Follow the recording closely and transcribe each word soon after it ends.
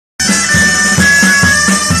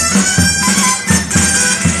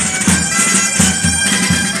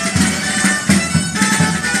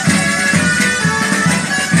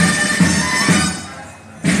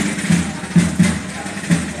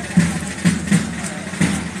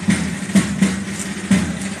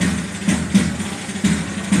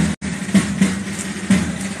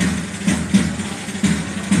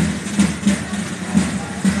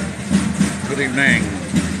evening.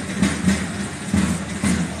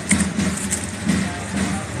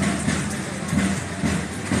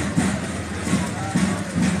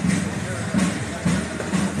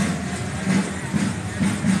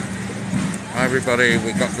 Hi everybody,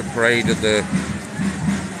 we got the parade of the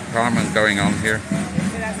Carmen going on here.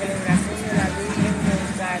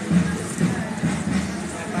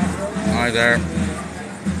 Hi there.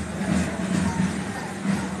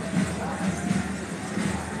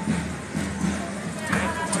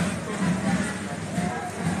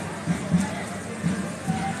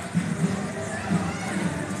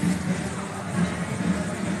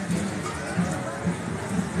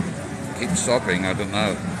 Keep stopping, I don't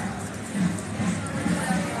know.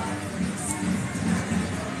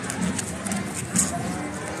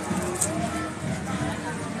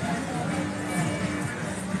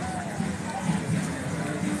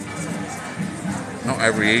 Not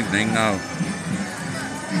every evening, no.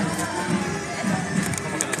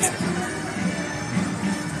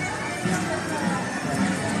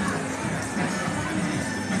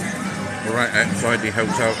 We're right outside the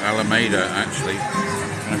Hotel Alameda, actually.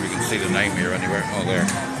 I don't know if you can see the name here anywhere. Oh, there.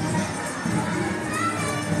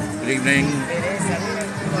 Good evening.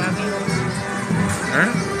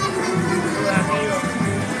 Huh?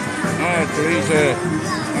 Oh, Teresa.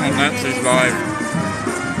 And that's his live.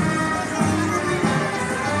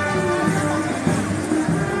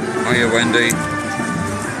 Hiya, Wendy.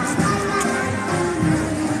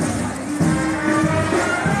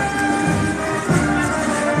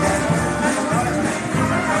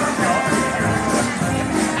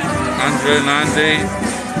 Andrew and Andy.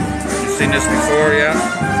 You've seen this before, yeah?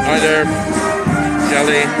 Hi there.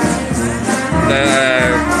 Jelly.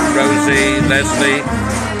 Rosie, Leslie.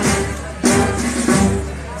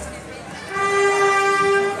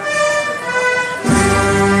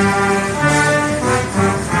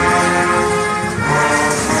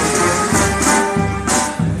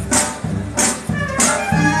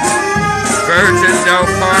 Virgin del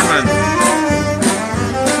Carmen.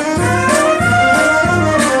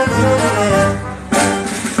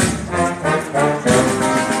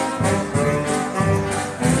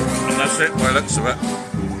 And that's it by the looks of it.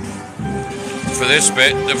 For this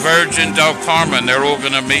bit, the Virgin del Carmen, they're all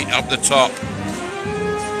going to meet up the top.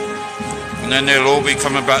 And then they'll all be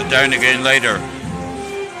coming back down again later.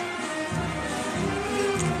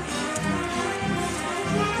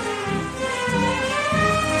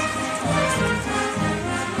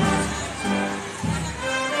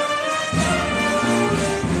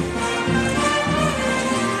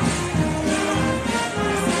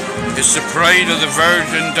 It's the parade of the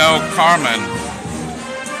Virgin del Carmen.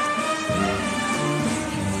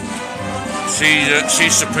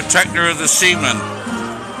 She's the protector of the seamen.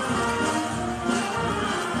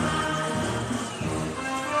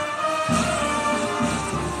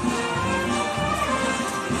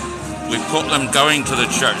 We caught them going to the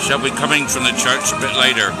church. They'll be coming from the church a bit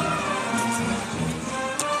later.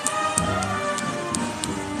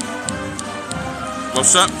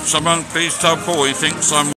 What's up? Someone please tell Paul he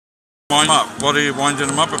thinks I'm up. What are you winding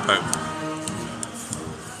them up about?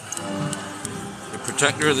 The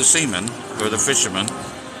protector of the seamen, or the fishermen.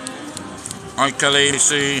 Hi Kelly,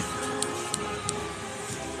 see.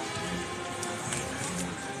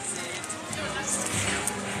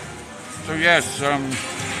 So yes,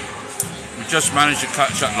 we just managed to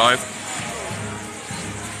catch that live.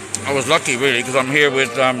 I was lucky really because I'm here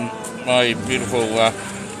with my beautiful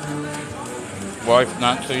wife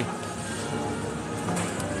Nancy.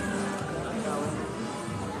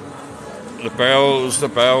 The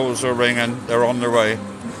bells are ringing, they're on their way.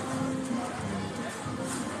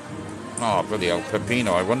 Oh, bloody hell,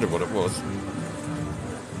 pepino, I wonder what it was.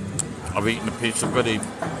 I've eaten a piece of bloody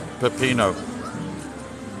pepino.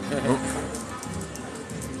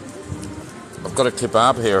 I've got a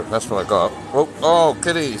kebab here, that's what I got. Oh,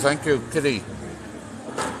 Kitty, thank you, Kitty.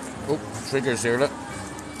 Oh, triggers here, look.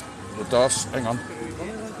 The DOS, hang on.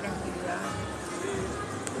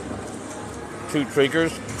 2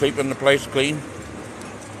 triggers, keeping the place clean.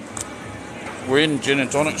 We're in Gin and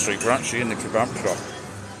Tonic Street, we're actually in the kebab shop.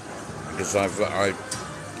 Because I've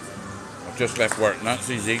just left work,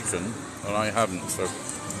 Nancy's eaten, and I haven't, so.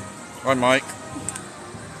 Hi Mike.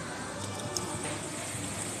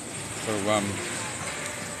 So, we're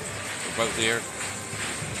both here.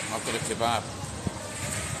 I've got a kebab.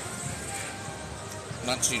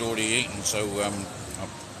 Nancy'd already eaten, so I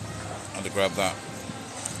had to grab that.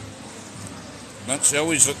 Nancy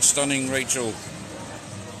always looks stunning, Rachel.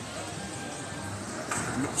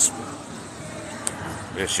 Oops.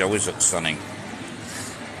 Yeah, she always looks stunning.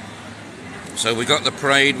 So we got the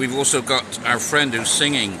parade. We've also got our friend who's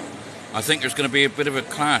singing I think there's going to be a bit of a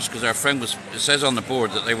clash because our friend was. It says on the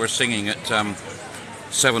board that they were singing at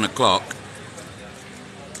 7 o'clock,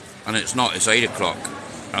 and it's not. It's 8 o'clock,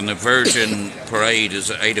 and the Virgin Parade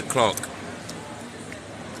is at 8 o'clock.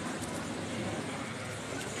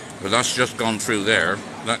 But that's just gone through there.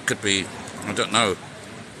 That could be. I don't know.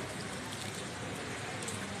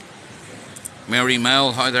 Mary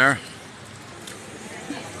Mel, hi there.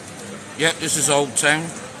 Yep, this is Old Town.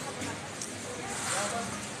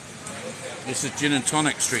 This is Gin and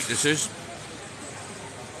Tonic Street, this is.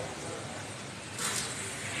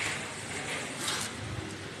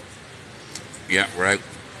 Yeah, we're out.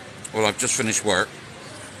 Well, I've just finished work.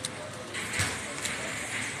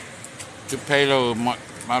 Tupelo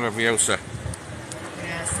maravillosa.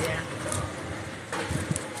 Gracias.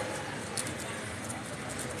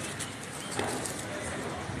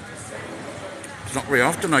 It's not very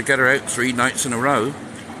often I get her out 3 nights in a row.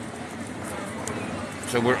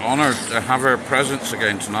 So we're honoured to have her presence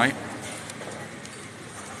again tonight.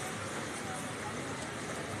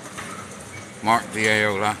 Mark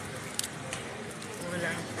Diaola.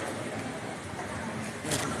 Hola.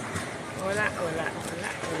 Hola, hola, hola,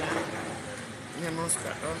 hola. La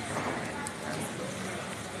mosca.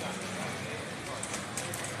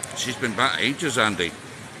 She's been back ages, Andy.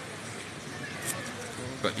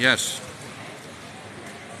 But yes.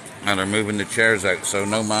 And they're moving the chairs out, so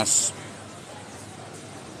no mass.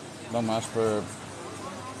 No más por...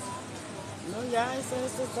 No, ya, eso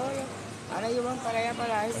solo. Ahora ellos van para allá,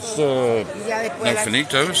 para eso. Y ya después no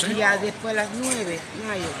finito, ¿sí? Y ya después a las 9,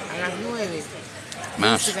 Mayo, a las 9.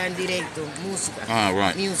 Más. Música en directo, música. Ah,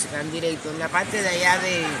 right. Música en directo, en la parte de allá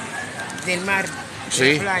del mar, ¿Sí?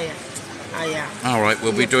 de la playa. Allá. All right,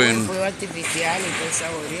 we'll be doing... Fuego artificial y toda esa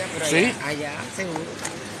bobería, pero ¿Sí? allá, seguro.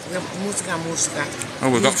 Música. Oh,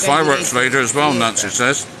 we've got fireworks later as well, Nancy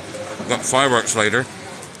says. We've got fireworks later.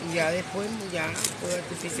 Ya después, ya, fuego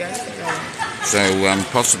artificial. So,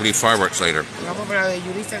 possibly fireworks later. Vamos para la de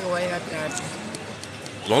Yuri que voy a ir a traer.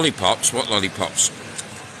 Lollipops? What lollipops?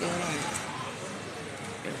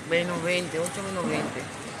 Menos 20, 8 menos 20.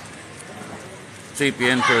 Sí,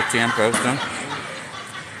 bien por tiempo, no?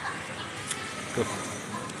 Good.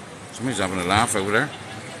 Somebody's having a laugh over there.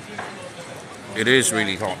 It is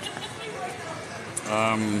really hot.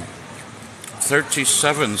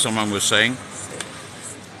 37, someone was saying.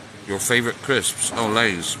 Your favourite crisps? Oh,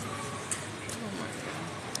 Lay's.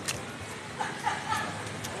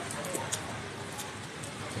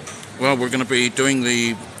 Well, we're going to be doing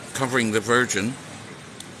covering the Virgin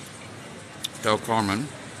del Carmen.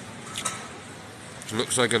 It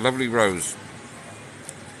looks like a lovely rose.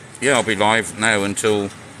 Yeah, I'll be live now until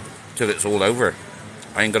it's all over.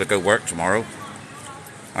 I ain't got to go work tomorrow.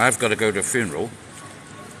 I've got to go to a funeral.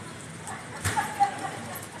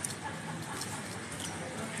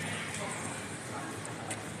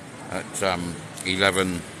 At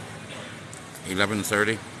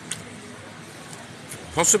 11:30.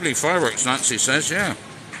 Possibly fireworks, Nancy says, yeah.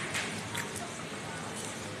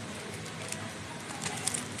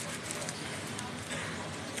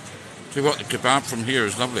 See what, the kebab from here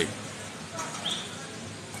is lovely.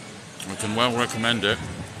 I can well recommend it.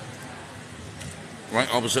 Right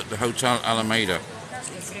opposite the Hotel Alameda.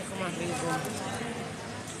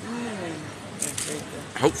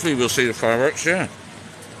 Hopefully we'll see the fireworks, yeah.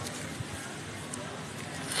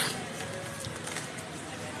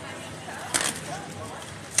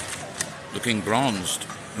 Looking bronzed.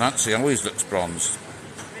 Nancy always looks bronzed.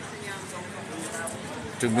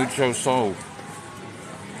 To mucho sol.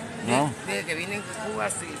 No?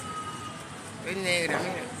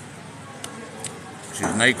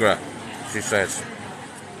 She's negra, she says.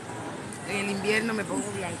 En el invierno me pongo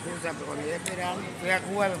blancuza, pero cuando es verano, fui a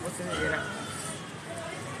Cuba me puse negra.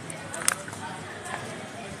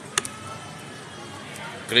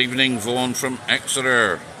 Good evening, Vaughan from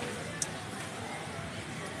Exeter.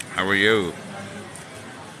 How are you?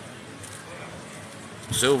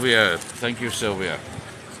 Sylvia, thank you, Sylvia.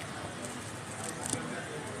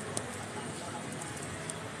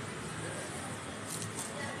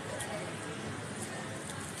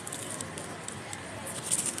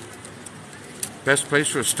 Best place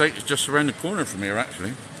for a steak is just around the corner from here,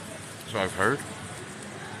 actually. So I've heard.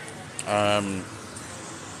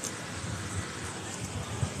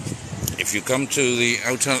 If you come to the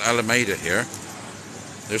Hotel Alameda here,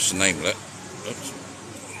 there's the name of it. Oops.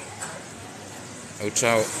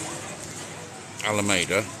 Hotel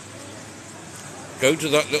Alameda. Go to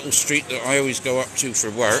that little street that I always go up to for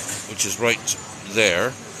work, which is right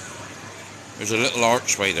there. There's a little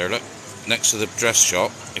archway there, look, next to the dress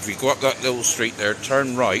shop. If you go up that little street there,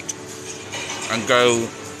 turn right and go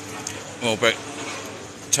about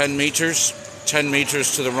 10 meters, 10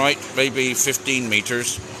 meters to the right, maybe 15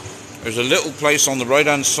 meters. There's a little place on the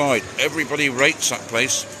right-hand side. Everybody rates that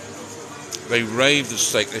place. They rave the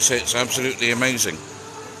steak. They say it's absolutely amazing.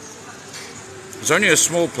 It's only a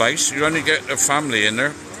small place. You only get a family in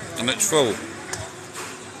there, and it's full.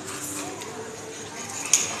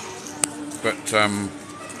 But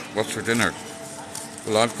what's for dinner?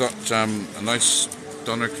 Well, I've got a nice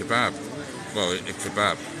doner kebab. Well, a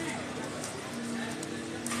kebab.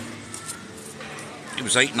 It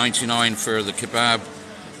was $8.99 for the kebab,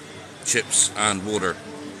 chips and water,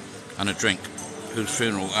 and a drink. Whose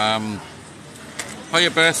funeral? Hiya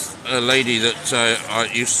Beth, a lady that I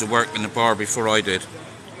used to work in the bar before I did.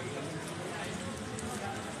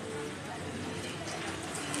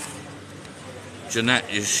 Jeanette,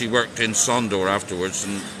 she worked in Sondor afterwards,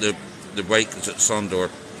 and the wake was at Sondor.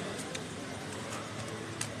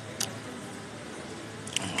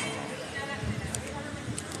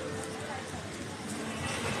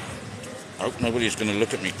 I hope nobody's going to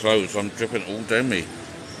look at me clothes. I'm dripping all down me.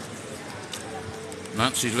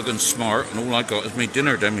 Nancy's looking smart, and all I got is me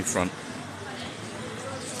dinner down me front.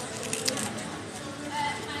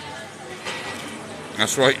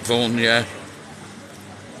 That's right, Vaughan, yeah.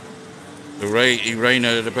 The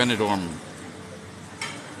reina de Benidorm.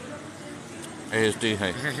 ASD,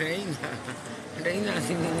 hey. Reina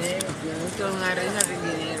sin dinero. Yo soy una reina sin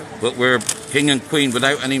dinero. But we're king and queen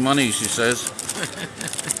without any money, she says.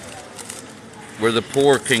 We're the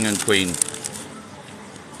poor king and queen.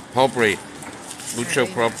 Pobre. Mucho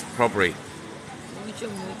pobre. Mucho,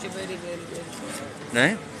 very, very, very poor.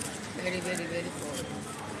 Eh? Very, very, very poor.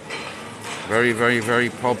 Very, very, very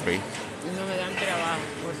pobre. Y no me dan trabajo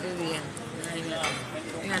por su día.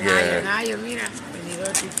 Yeah. Nayo, mira,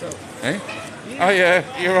 venidor TikTok. Eh? Oh yeah,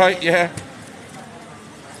 you're right, yeah.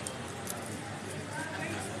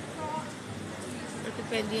 Yo estoy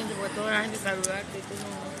pendiente porque toda la gente saludarte y tú no.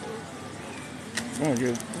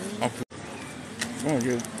 Well,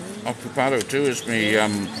 you occupado too is me. Sí.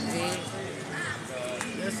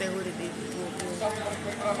 Yo seguro que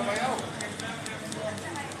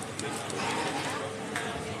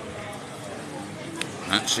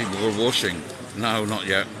Actually, we're washing. No, not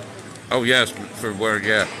yet. Oh yes, for where?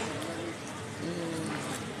 Yeah.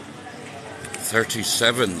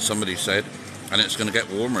 37, somebody said, and it's going to get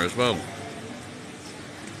warmer as well.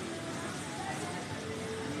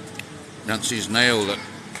 Nancy's nail that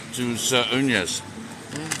sus uñas.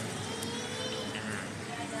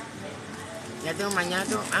 Ya tengo mañana.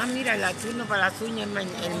 Mira, el turno para las uñas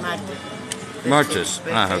el martes. Martes.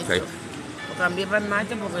 Ah, okay. Lo cambié para el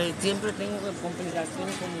martes porque siempre tengo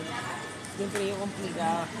complicaciones como siempre yo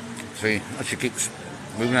complicada. See, she keeps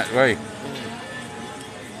moving that way.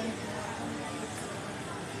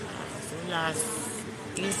 Son las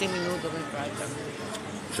 15 minutos me faltan.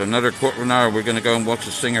 So another quarter of an hour, we're going to go and watch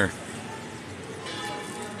a singer.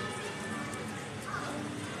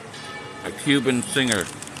 A Cuban singer.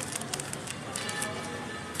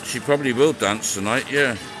 She probably will dance tonight,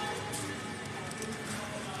 yeah.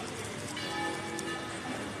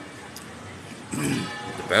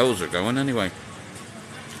 The bells are going anyway.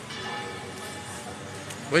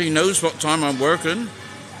 Well, he knows what time I'm working.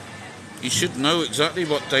 He should know exactly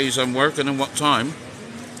what days I'm working and what time.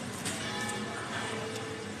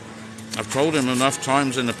 I've told him enough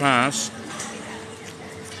times in the past.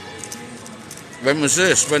 When was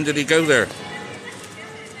this? When did he go there?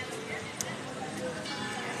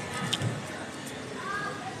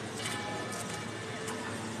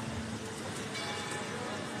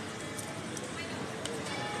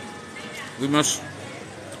 We must...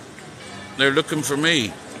 They're looking for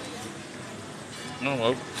me. Oh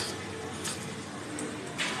well.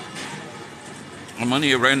 I'm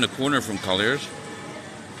only around the corner from Collier's.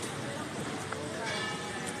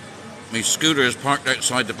 My scooter is parked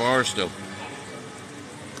outside the bar still.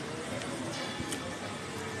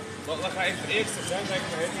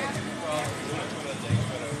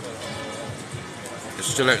 It's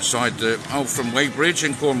still outside the... Oh, from Weybridge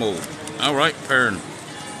in Cornwall. Alright, Pern.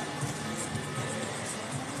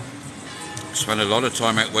 Spent a lot of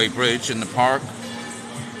time at Weybridge in the park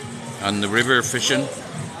and the river fishing.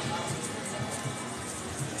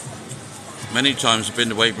 Many times I've been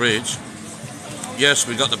to Weybridge. Yes,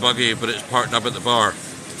 we got the buggy, but it's parked up at the bar.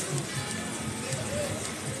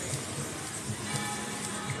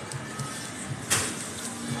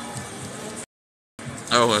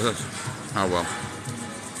 Oh well.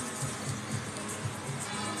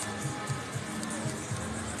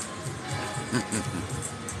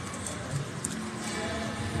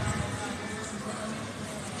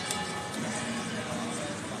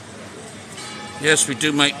 Yes, we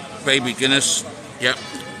do make baby Guinness. Yep.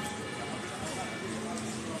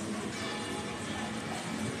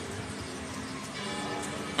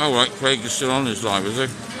 All right, Craig is still on his live, is he?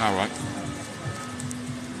 All right.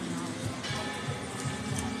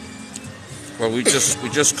 Well, we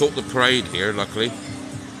just caught the parade here, luckily.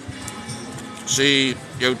 Sí,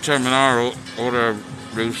 yo terminaron ahora,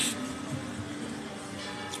 Ruth.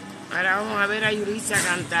 Ahora vamos a ver a Yuri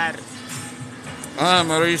cantar. Ah,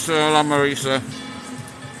 Marisa, hola Marisa.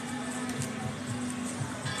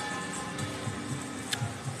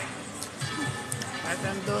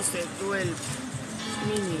 Faltan 12, 12.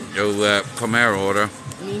 Mini. Yo comer ahora.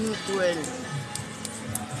 Mini 12.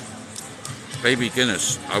 Baby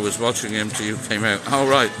Guinness. I was watching him till you came out. All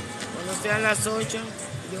right. Cuando sean las 8,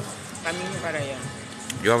 yo camino para allá.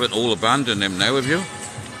 You haven't all abandoned him now, have you?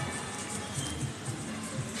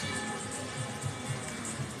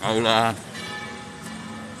 Hola.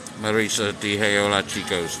 Marisa, dije hola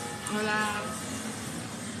chicos. Hola.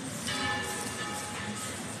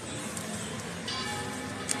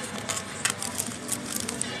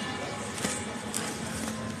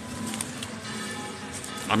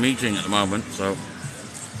 I'm eating at the moment, so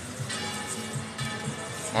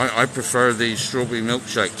I prefer the strawberry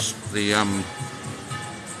milkshakes. The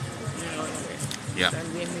yeah.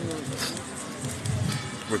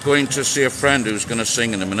 We're going to see a friend who's going to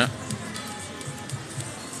sing in a minute.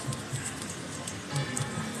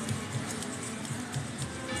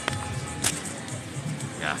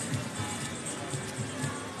 Yeah.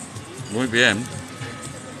 Muy bien.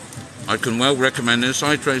 I can well recommend this.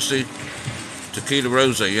 Hi Tracy. Tequila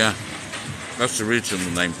Rosa, yeah. That's the original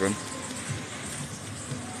name for him.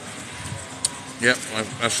 Yep,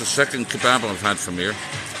 that's the second kebab I've had from here.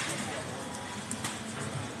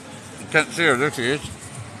 You can't see her, there she is.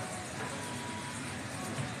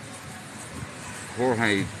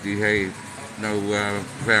 Jorge, dije, no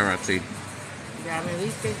variety. Ya me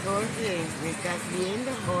viste, Jorge. Me estás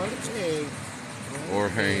viendo, Jorge.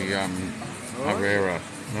 Jorge Herrera.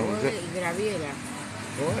 No, is it? Jorge Graviera.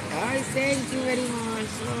 Ay, thank you very much.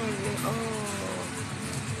 Oh.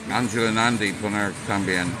 Angela and Andy poner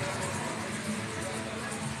también.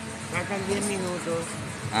 Faltan 10 minutos.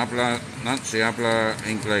 Nancy habla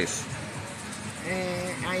inglés.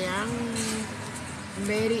 I am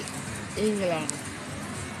very England.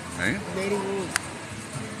 Eh? Very good.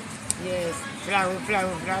 Yes. Flower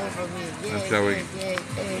for me. Yes, yes.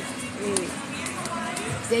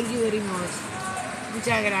 Thank you very much.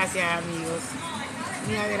 Muchas gracias, amigos.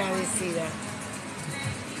 Muy agradecida.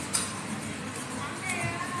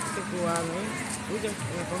 Este cubano, ¿eh? Uy, me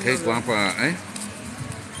pongo Qué loco. guapa, ¿eh?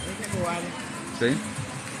 Este cubano. Sí.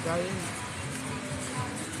 Está bien.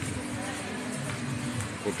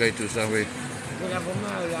 ¿Por qué tú sabes? Por la forma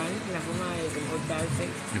de hablar, la forma de comportarse.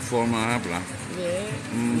 Mi forma habla. Bien.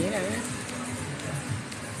 Mira, ¿eh?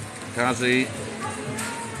 Casi.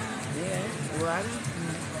 Mira, cubano.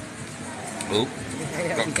 Oh,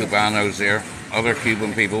 got Cubanos there. Other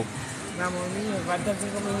Cuban people. Vamos, niño, faltan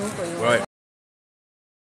 5 minutos. Y Right.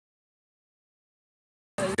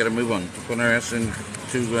 Gotta move on. Poner eso en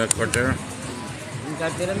tu cartera. Mi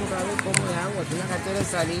cartera no cabe como de agua. Tiene una cartera de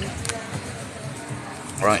salir.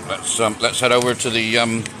 Right, let's head over to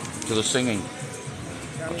the singing.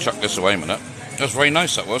 I'll chuck this away a minute. That's very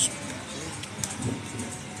nice, that was.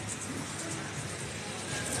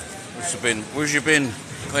 Where's your bin? Where's your bin?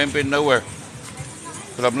 I ain't been nowhere.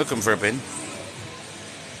 But I'm looking for a bin.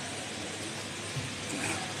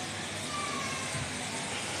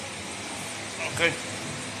 Okay.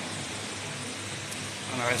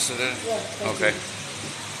 And the rest of it? Yeah, okay.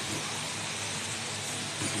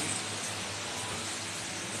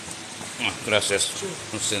 Oh, gracias.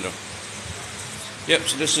 Lucindo. Yep,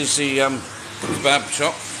 so this is the kebab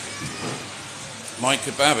shop. My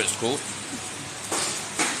Kebab it's called.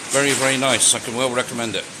 Very, very nice. I can well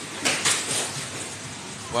recommend it.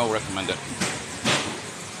 Well recommend it.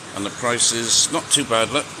 And the price is not too bad,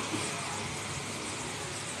 look.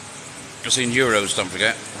 It's in euros, don't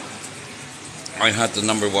forget. I had the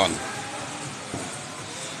number 1.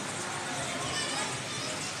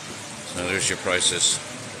 So there's your prices.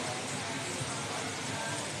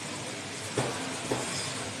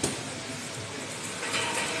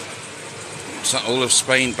 Is that all of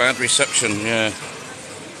Spain? Bad reception, yeah.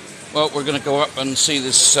 Well, we're going to go up and see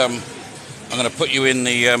this. I'm going to put you in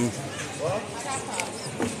the.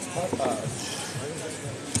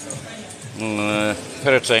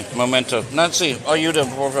 Espérate, momento. Nancy, ayuda,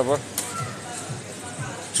 por favor.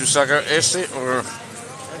 ¿Tú sacar este o.?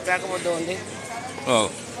 ¿Está como dónde? Oh,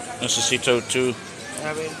 necesito tú.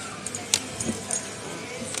 A ver.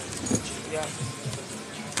 Ya.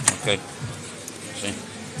 Okay. See.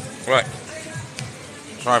 Right.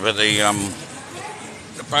 Sorry about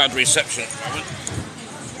the bad reception at the moment.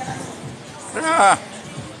 Ah!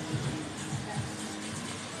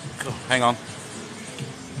 Cool. Hang on.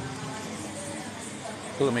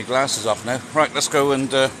 Pulling my glasses off now. Right, let's go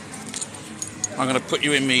and I'm going to put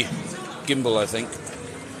you in me gimbal, I think,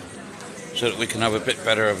 so that we can have a bit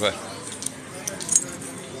better of a...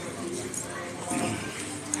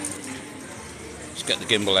 Let's get the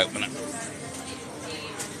gimbal out a minute.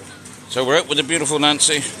 So we're out with the beautiful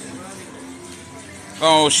Nancy.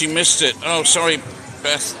 Oh, she missed it. Oh, sorry,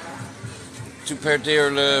 Beth. To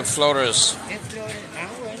perder flores.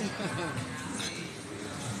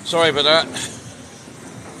 Sorry about that.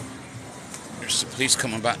 There's the police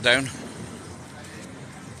coming back down.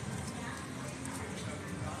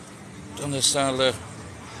 ¿Dónde está el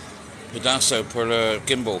pedazo por el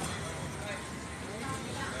gimbal?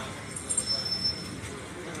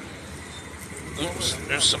 Oops,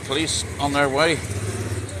 there's the police on their way.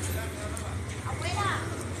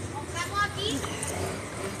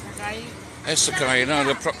 Esta calle, no,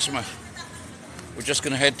 la próxima. We're just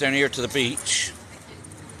going to head down here to the beach.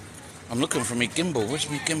 I'm looking for my gimbal. Where's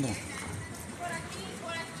my gimbal?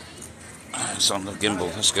 Ah, it's on the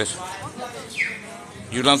gimbal. That's good.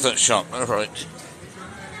 You love that shot. All right.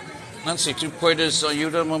 Nancy, ¿tú puedes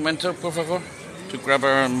ayudar un momento, por favor? To grab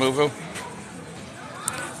our movo.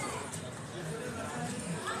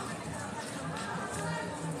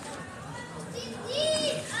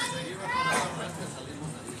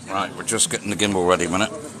 Right, we're just getting the gimbal ready a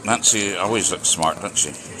minute. Nancy always looks smart, doesn't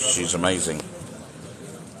she? She's amazing.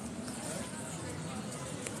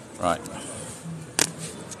 Right.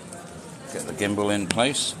 Get the gimbal in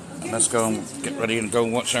place. And let's go and get ready and go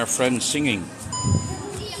and watch our friend singing.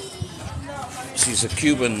 She's a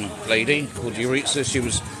Cuban lady called Yuri. She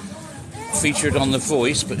was featured on The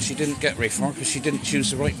Voice, but she didn't get very far because she didn't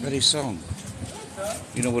choose the right bloody song.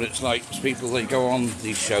 You know what it's like, people, they go on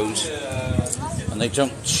these shows and they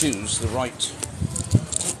don't choose the right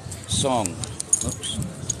song. Oops.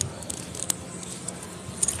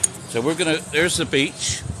 So we're gonna, there's the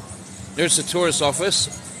beach, there's the tourist office.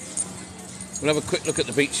 We'll have a quick look at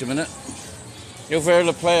the beach a minute. Yo ver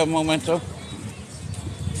la playa un momento.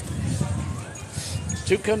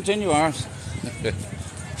 To continuar.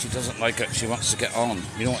 She doesn't like it, she wants to get on.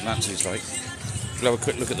 You know what Nancy's like. We'll have a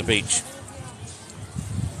quick look at the beach.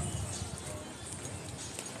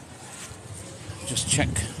 Just check.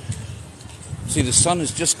 See, the sun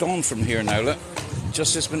has just gone from here now, look.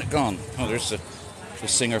 Just this minute gone. Oh, there's the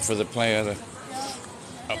singer for the playa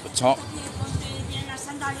up the top.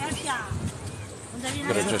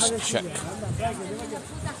 Better just check.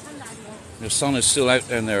 The sun is still out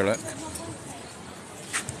down there, look.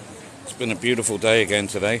 It's been a beautiful day again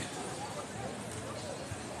today.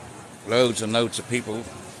 Loads and loads of people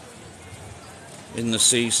in the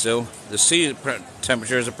sea still. The sea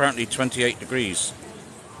temperature is apparently 28 degrees.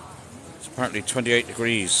 It's apparently 28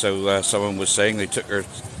 degrees, so someone was saying they took their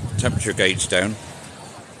temperature gauge down.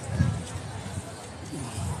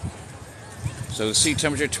 So the sea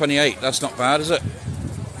temperature 28, that's not bad, is it?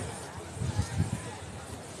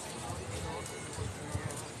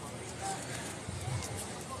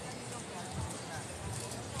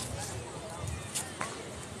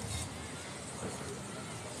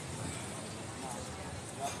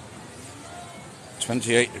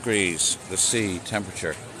 .28 degrees, the sea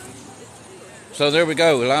temperature. So there we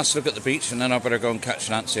go, last look at the beach, and then I better go and catch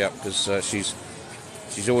Nancy up because she's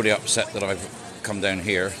already upset that I've come down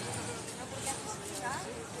here.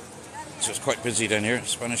 So it's quite busy down here.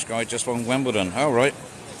 Spanish guy just won Wimbledon. Oh, right.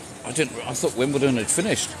 I thought Wimbledon had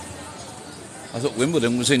finished. I thought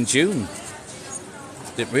Wimbledon was in June.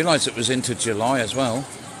 Didn't realise it was into July as well.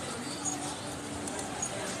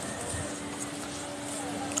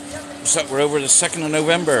 So we're over the 2nd of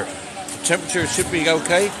November. The temperature should be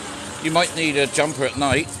okay. You might need a jumper at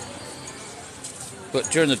night, but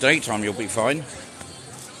during the daytime you'll be fine.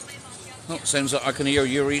 Oh, sounds like I can hear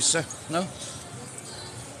Yuri. No?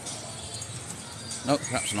 No,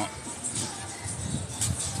 perhaps not.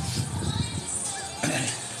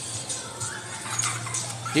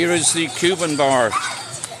 Here is the Cuban bar.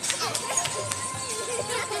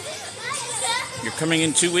 You're coming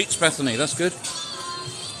in 2 weeks, Bethany. That's good.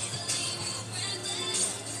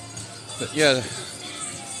 But yeah,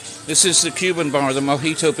 this is the Cuban bar, the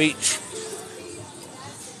Mojito Beach.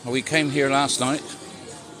 We came here last night.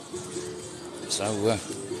 So,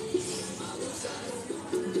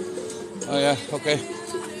 oh yeah, okay.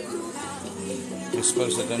 I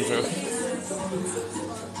suppose that dentro.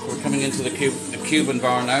 We're coming into the Cuban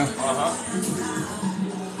bar now.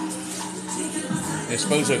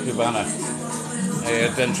 Esposo Cubana.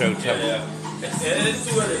 Dentro.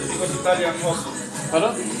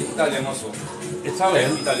 Pardon? Italian also.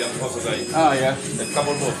 Italian? Italian also guy. Ah, yeah. A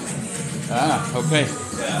couple both. Ah, okay.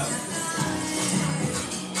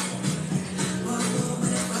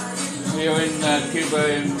 Yo en Cuba,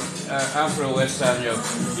 en Afro este año,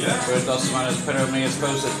 por 2 semanas, pero mi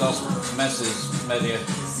esposa 2 meses media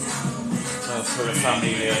por la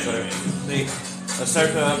familia. Pero sí,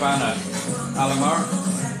 cerca de Habana, Alamar,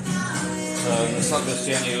 nosotros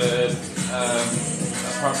tenemos el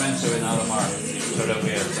apartamento en Alamar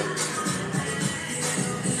todavía.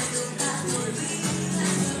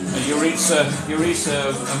 Yuri's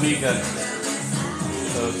amiga,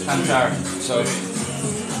 so cantar, so.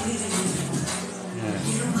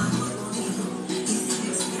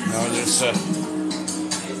 Now there's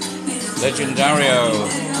Legendario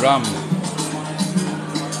rum.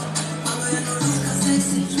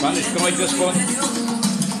 Spanish guy just one.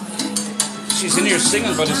 She's in here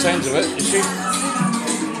singing by the sounds of it, is she?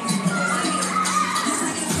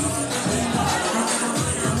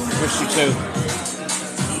 Where's she to?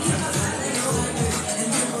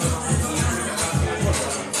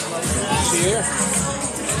 Is she here?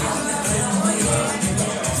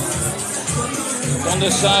 ¿Dónde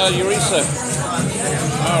está Yurisa?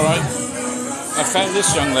 Alright. I found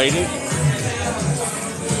this young lady.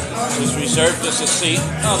 She's reserved us a seat.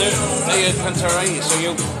 Oh, there Cantaray. So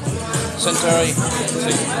you Cantaray.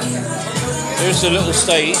 There's the little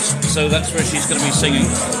stage, so that's where she's going to be singing.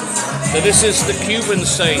 So this is the Cuban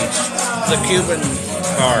stage, the Cuban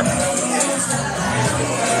bar.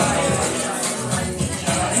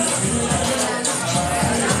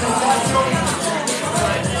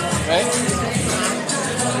 Okay.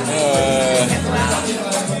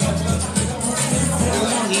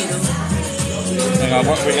 Hang on,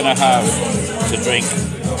 what are we going to have to drink?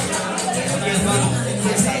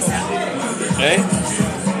 Okay.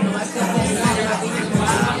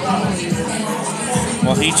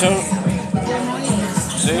 Mojito?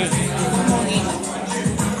 See?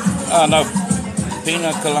 Oh no,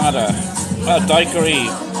 pina colada. Oh, daiquiri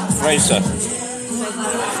fresa.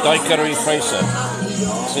 Daiquiri fresa.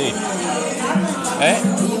 See? Eh?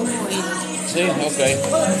 See? Okay.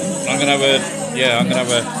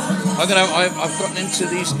 I've gotten into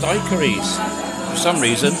these daiquiris for some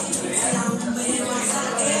reason. Let's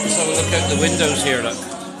have a look out the windows here, look.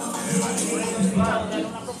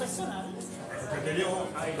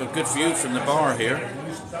 A good view from the bar here.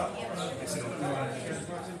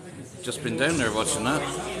 Just been down there watching that.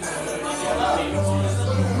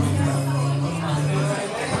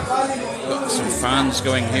 Got some fans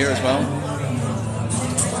going here as well.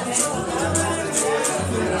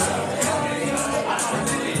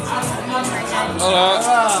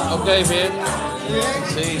 Hola, ok, bien.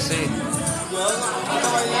 Sí, sí.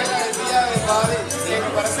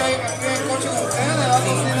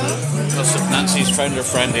 Nancy's found her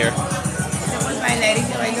friend here.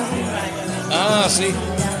 Ah, sí.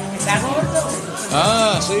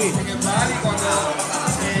 Ah, sí.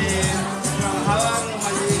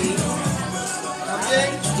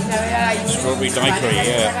 Strawberry daiquiri,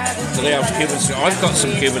 yeah. So they have Cuban cigars. I've got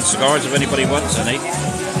some Cuban cigars if anybody wants any.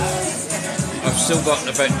 I've still got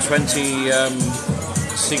about 20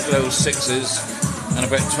 Siglo 6s and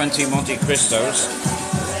about 20 Monte Cristos.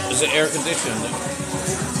 Is it air conditioned?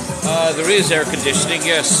 There is air conditioning,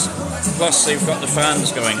 yes. Plus they've got the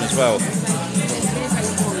fans going as well.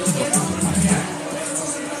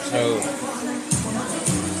 So,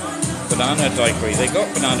 banana daiquiri. They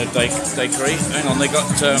got banana daiquiri. Hang on, they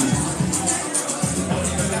got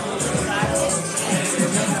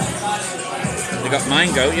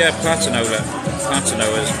mango, yeah, Platano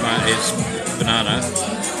is banana.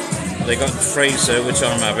 They got Fraser, which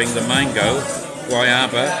I'm having, the mango,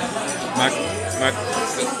 guayaba,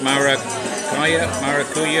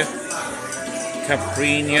 maracuya,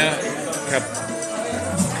 caprina,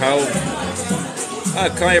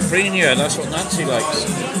 caipirinha, that's what Nancy likes.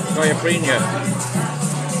 Caipirinha.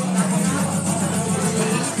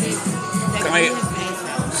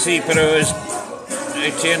 Sí, pero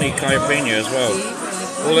tiene caipirinha as well.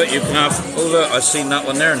 Oh look, you can have, oh look, I've seen that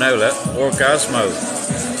one there now, look, Orgasmo.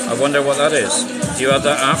 I wonder what that is. Do you have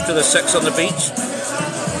that after the sex on the beach?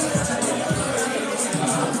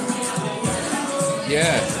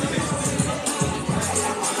 Yeah.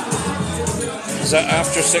 Is that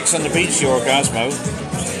after sex on the beach, the Orgasmo?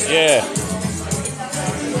 Yeah.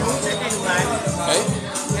 Hey?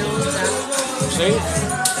 See?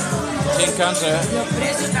 ¿Te encanta?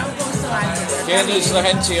 ¿Quién es la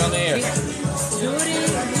gente on here?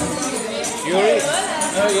 Yuri?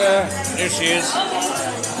 Oh yeah, there she is.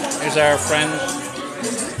 Here's our friend.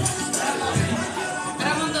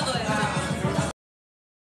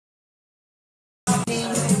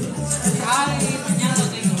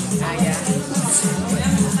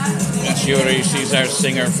 That's Yuri. She's our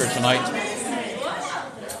singer for tonight.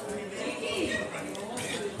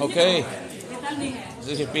 Okay.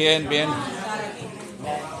 Bien, bien.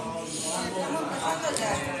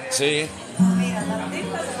 Sí.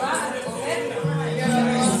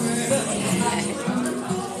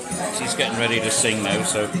 She's getting ready to sing now,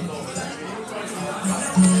 so.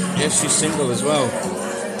 Yes, she's single as well.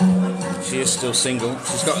 She is still single.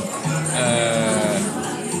 She's got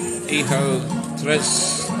hijo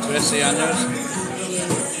 13 años.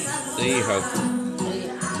 The hijo.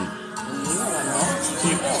 Sí,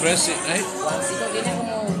 13, eh?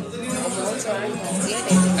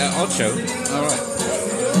 Ocho. All right.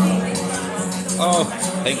 Oh,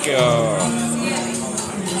 thank you.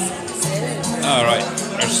 All right.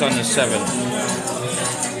 Our son is 7.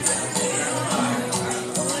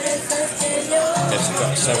 Yes, he's got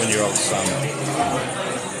a 7-year-old son.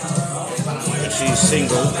 But she's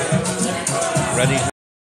single, ready to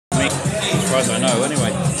meet, as far as I know,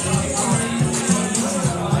 anyway.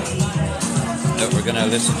 Look, we're going to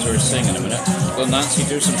listen to her sing in a minute. Will Nancy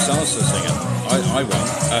do some salsa singing? I won't.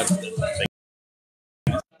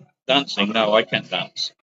 Dancing? No, I can't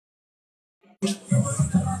dance.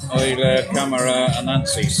 Oile, camera, and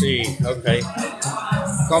Nancy, sí, okay.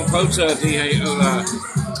 Compota, dije hola.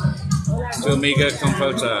 Tu amiga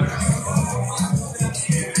Compota.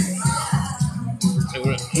 So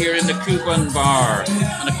we're here in the Cuban bar,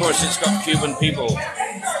 and of course it's got Cuban people.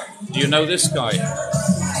 Do you know this guy?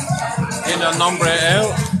 In a nombre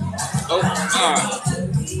el? Oh,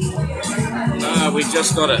 we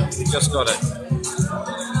just got it. We just got it.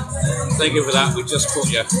 Thank you for that. We just caught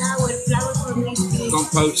you.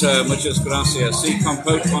 Compota, muchas gracias. Sí,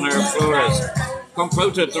 compota con her flores.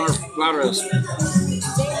 Compota con her flores.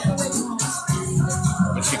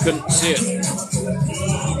 But she couldn't see it.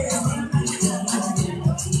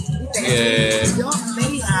 Yeah.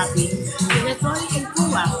 Very happy.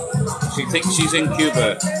 She thinks she's in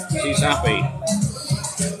Cuba. She's happy.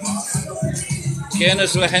 ¿Quién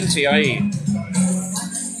es la gente ahí?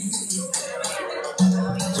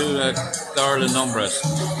 To darle nombres.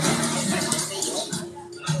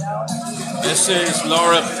 This is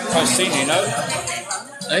Laura Pausini, no?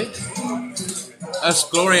 Hey? That's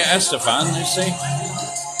Gloria Estefan, you see?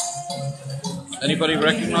 Anybody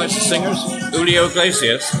recognize the singers? Julio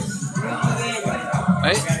Iglesias?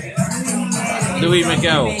 Hey? Luis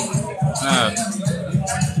Miguel? No.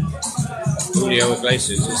 Julio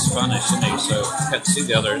Iglesias is Spanish, isn't he? So I can't see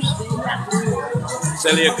the others.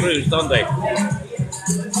 Celia Cruz, ¿dónde?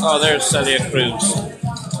 Oh, there's Celia Cruz.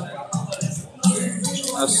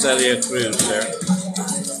 That's Celia Cruz there.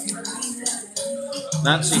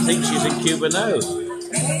 Nancy thinks she's in Cuba now.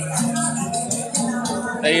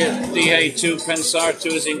 Dije tú pensar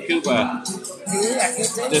tú es en Cuba.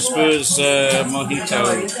 Después Mojito.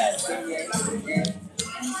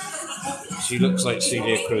 She looks like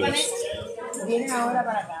Celia Cruz.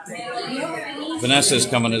 Vanessa's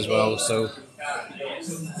coming as well, so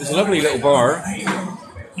it's a lovely little bar.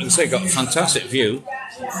 Like I say, got a fantastic view.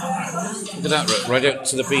 Look at that, right out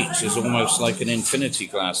to the beach. It's almost like an infinity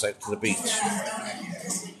glass out to the beach.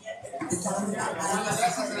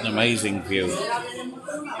 An amazing view.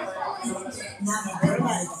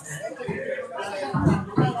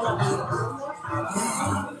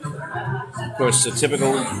 Of course, the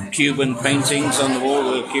typical Cuban paintings on the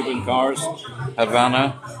wall with Cuban cars.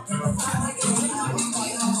 Havana.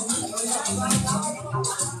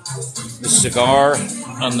 The cigar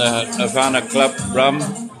on the Havana Club rum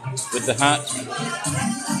with the hat.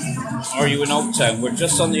 Are you in Old Town? We're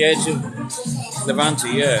just on the edge of Levante,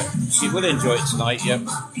 yeah. She will enjoy it tonight, yeah.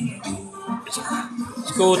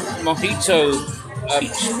 It's called Mojito,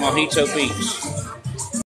 Mojito Beach.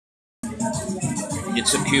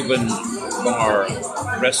 It's a Cuban bar,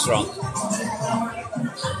 restaurant.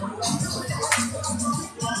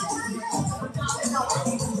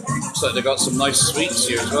 Looks like they've got some nice sweets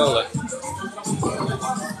here as well. Like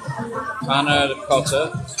Pana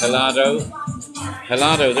cotta, helado.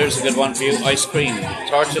 Helado, there's a good one for you. Ice cream.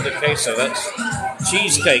 Tarta de queso, that's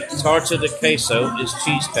cheesecake. Tarta de queso is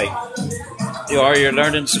cheesecake. You're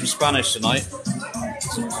learning some Spanish tonight.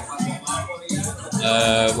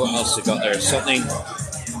 What else you got there? Something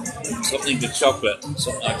to chocolate.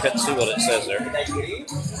 Something, I can't see what it says there.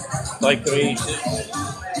 Daiquiri.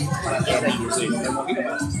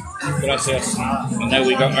 Gracias. And now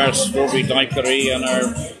we got our strawberry daiquiri and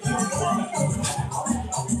our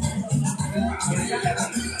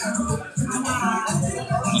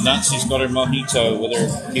and Nancy's got her mojito with her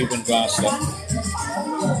Cuban glass left.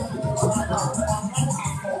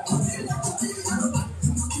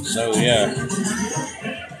 So yeah.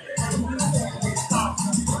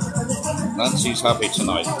 Nancy's happy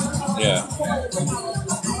tonight. Yeah.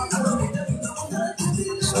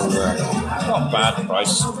 So, not a bad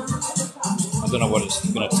price. I don't know what it's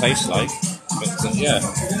going to taste like, but yeah.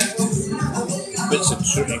 Bits of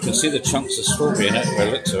you can see the chunks of strawberry in it by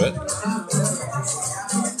the looks of it.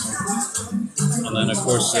 And then, of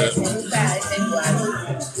course, see?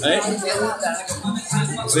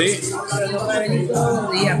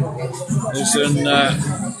 It's in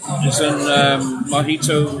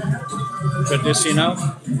Mojito Tradicional.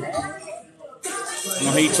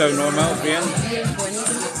 Mojito Normal, bien.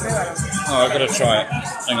 Oh, I've got to try it.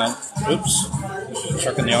 Hang on. Oops.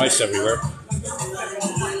 Chucking the ice everywhere.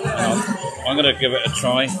 Hang on. I'm going to give it a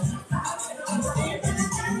try.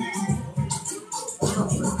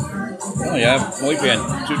 Oh, yeah. Muy bien.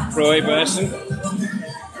 Tu prueba eso?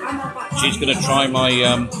 She's going to try my...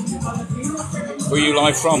 where are you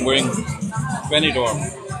live from? We're in Benidorm,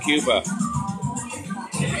 Cuba.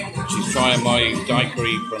 She's trying my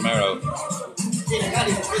daiquiri primero.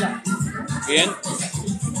 Bien?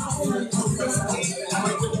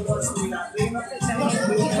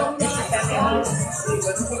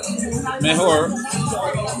 Mejor.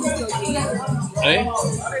 ¿Eh?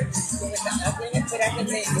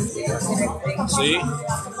 See?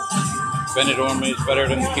 Benidorm is better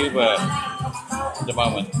than Cuba at the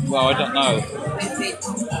moment. Well, I don't know.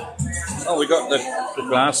 Oh, we got the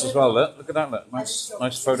glass as well. Look at that. Look. Nice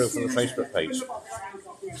photo for the Facebook page.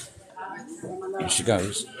 Here she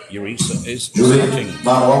goes. Yuri is cooking.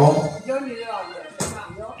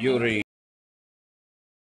 Yuri.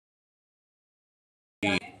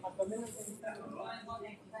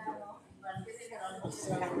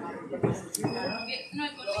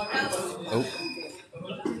 Oh.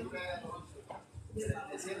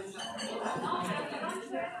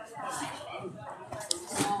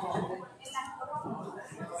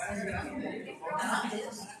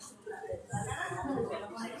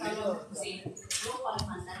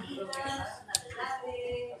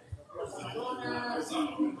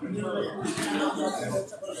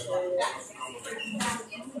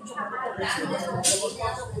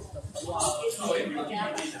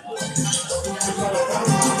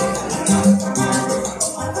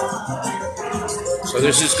 So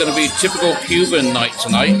this is going to be typical Cuban night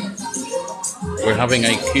tonight. We're having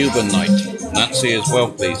a Cuban night. Nancy is well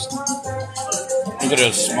pleased. Look at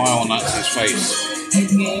her smile on Nancy's face.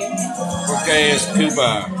 Porque es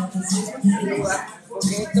Cuba.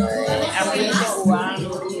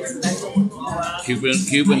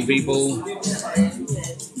 Cuban people,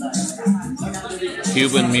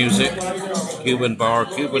 Cuban music, Cuban bar,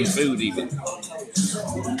 Cuban food even.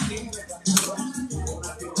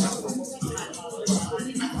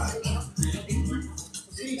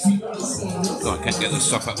 God, I can't get the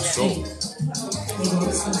stuff out the straw.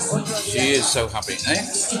 She is so happy, eh?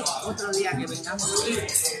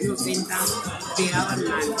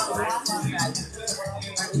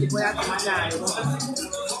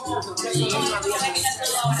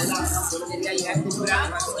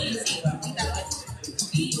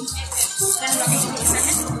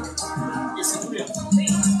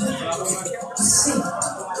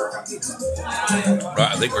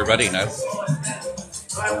 Right, I think we're ready now.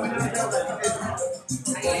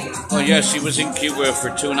 Well, yeah, she was in Cuba for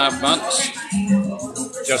 2.5 months,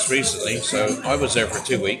 just recently, so I was there for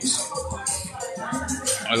 2 weeks.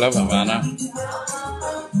 I love Havana.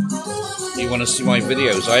 You want to see my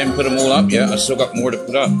videos? I haven't put them all up yet. I still got more to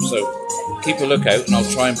put up, so keep a lookout and I'll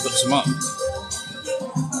try and put some up.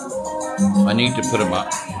 I need to put them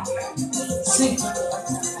up.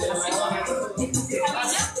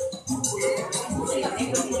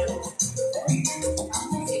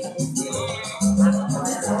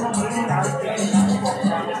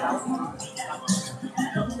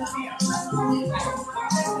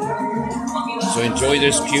 So enjoy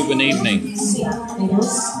this Cuban evening.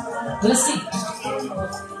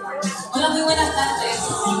 Hola, muy buenas tardes.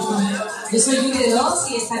 Yo soy Yuri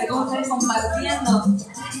y estaré con ustedes compartiendo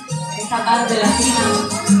esta parte latina,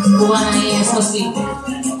 cubana y eso sí.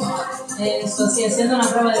 Eso sí, haciendo una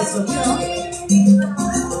prueba de sonido.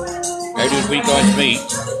 How did we guys meet?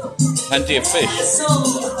 Plenty of fish.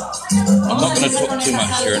 I'm not going to talk too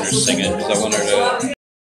much during her singing because I want her to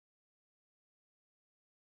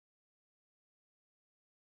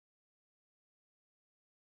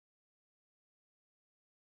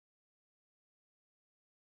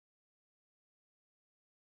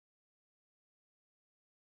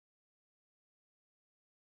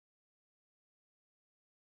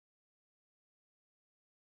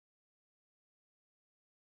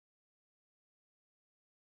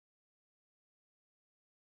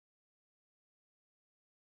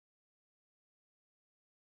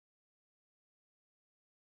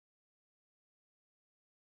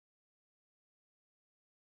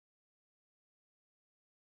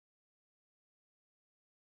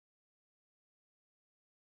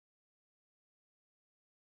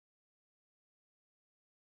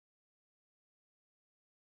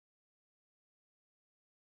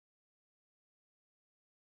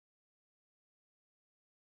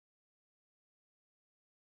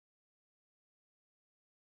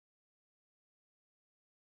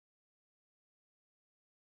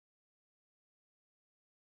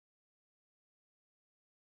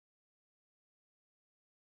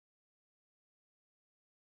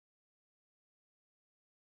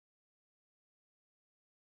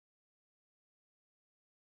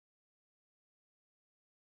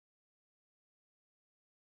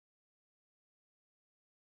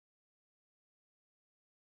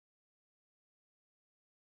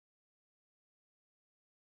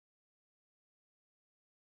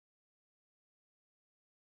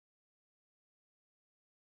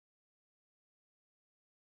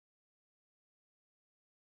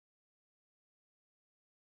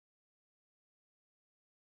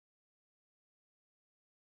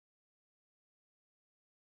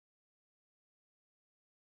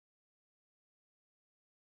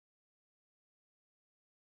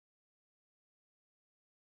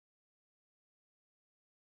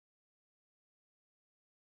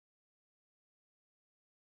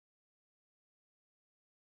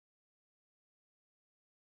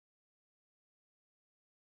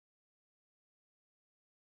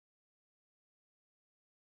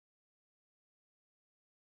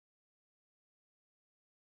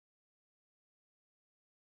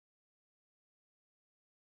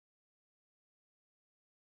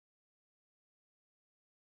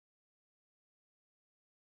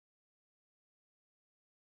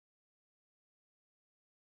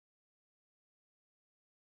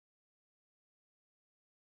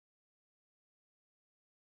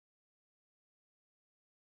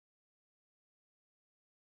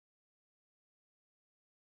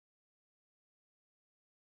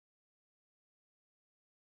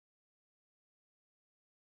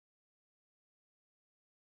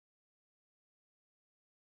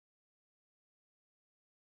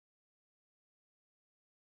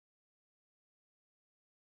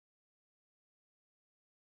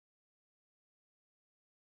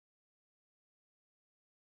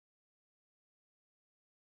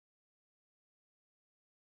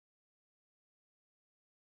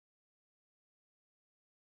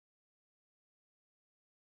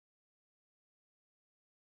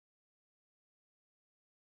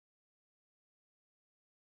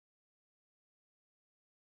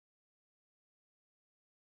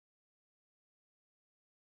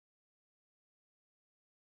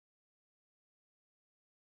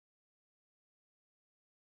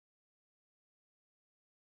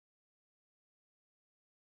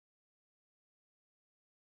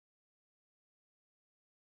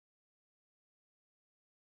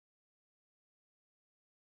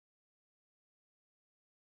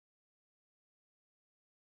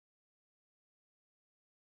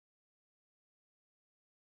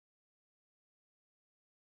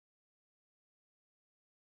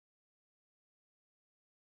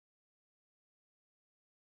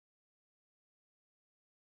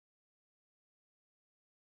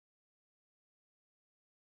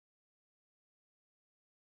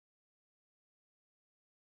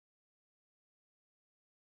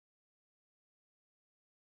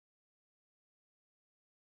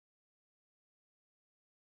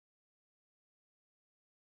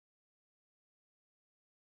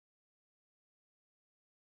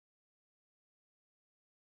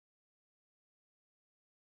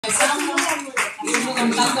If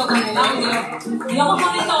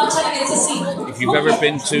you've ever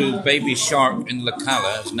been to Baby Shark in La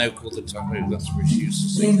Cala, it's now called the Tahoe. That's where she used to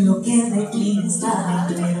sing. Oh,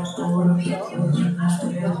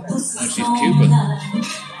 she's Cuban.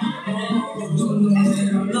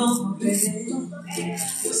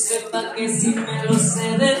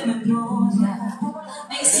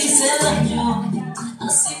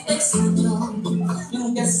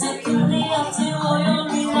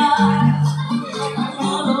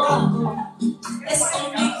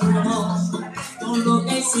 Lo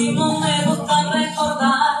que hicimos me gusta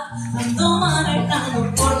recordar. Ando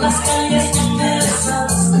manejando por las calles que me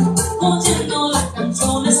besas, oyendo las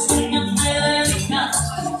canciones que me dedican.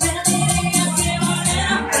 Me diría que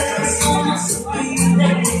volviera, pero eso no se pide.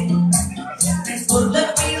 Mejor le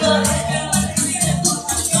pido a Dios que me cuide tu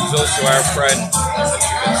canción. She's also our friend, as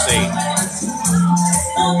you can see.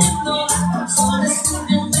 Oyendo las canciones que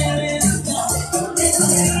me dedican. Me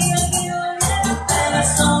diría que volviera, pero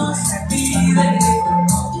eso no se pide.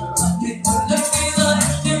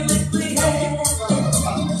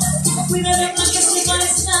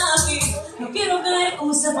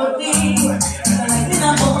 Por ti,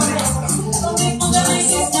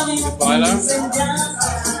 Baila.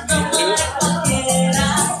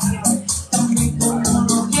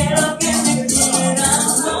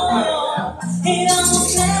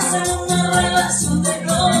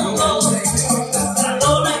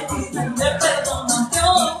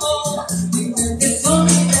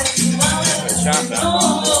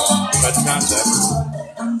 Bachata.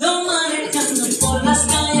 Ando manejando por las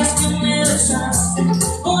calles que me besas,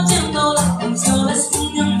 oyendo las canciones que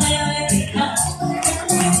me dedican.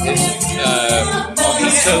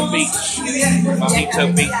 Mojito Beach. Mojito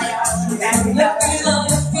Beach. Le pido a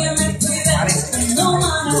Dios que me cuide. Ando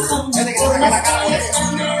manejando por las calles que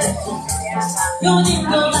me besas,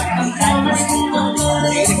 oyendo las canciones que me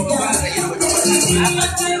dedican. Dime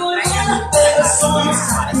que voy a las personas.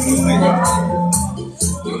 Le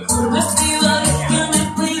pido a Dios que me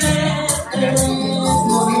cuide.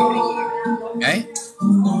 Eh?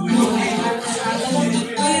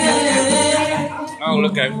 Oh,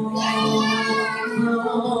 look out.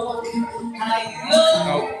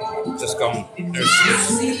 Oh, just gone. There's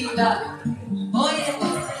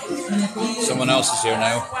someone else is here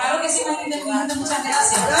now. Claro que sí, muchas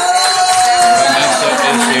gracias. Vanessa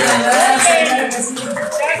is here.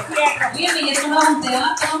 Bien, y esto no es un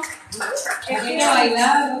teatro. Hay que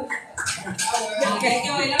bailar. Hay que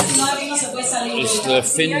bailar, si no aquí no se puede salir. It's the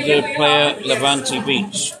fin de playa Levante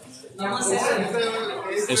Beach. Vamos a hacer.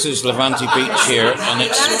 This is Levante Beach here, and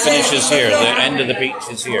it finishes here. The end of the beach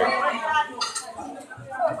is here.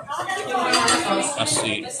 That's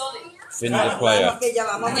the fin de playa.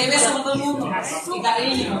 Aquí beso a todo el mundo. Y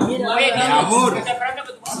cariño. Amor.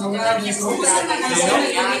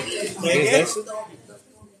 ¿Qué es eso?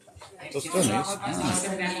 Tostones.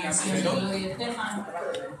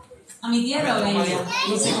 A mi tierra o a ella,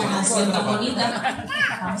 hice esta canción tan bonita.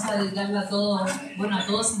 Vamos a dedicarla a todos, bueno, a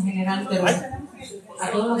todos en general, pero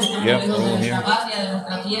a todos los que estamos lejos de nuestra patria, de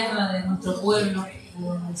nuestra tierra, de nuestro pueblo.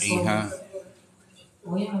 Hija.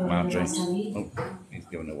 Oye, me Madre. va a salir. Oh, he's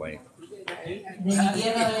given away. De mi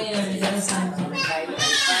tierra bella, de mi tierra santa.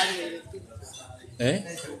 ¿Eh?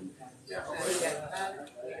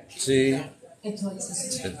 Sí. Esto es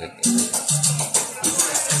así.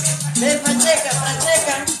 Ven, Pacheca,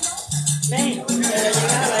 Pacheca. Ven, que le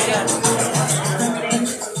llegas a bailar.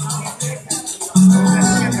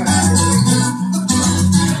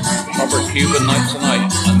 Proper Cuban night tonight,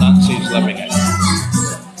 and Nancy's loving it.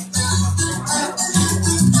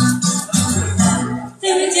 De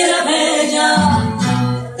mi tierra bella,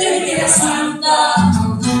 de mi tierra santa,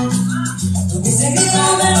 donde se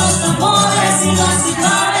gritan de los tambores y las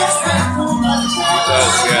cigarras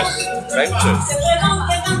Does, yes. Right to. se fueron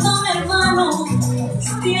que cantó mi hermano,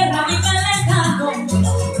 su tierra mi lejano,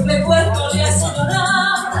 recuerdo le hace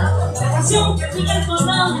llorar, la canción que sigue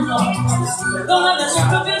sonando, perdona de su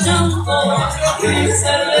propio llanto, y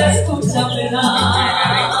se le escucha plenar.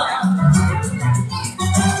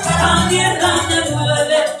 La tierra te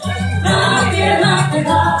duele, la tierra te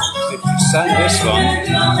da. If you sang this one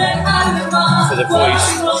for the voice,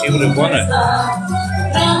 she would have won it.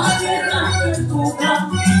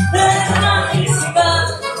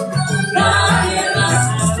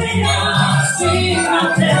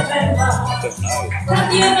 La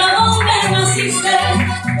tierra donde naciste,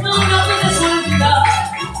 no la puedes olvidar,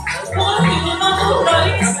 porque lleva tus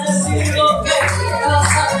raíces y lo que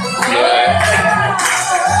vas a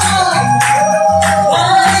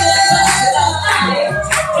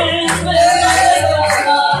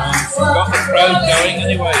Got the crowd going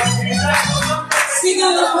anyway.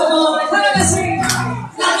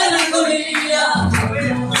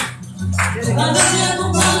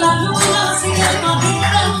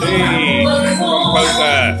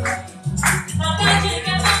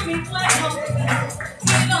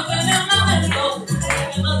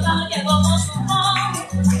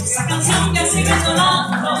 Esa canción que sigue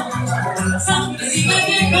sonando, la sangre sigue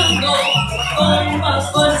llegando con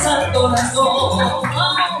más fuerza al corazón.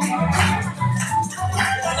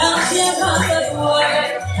 La tierra te duele,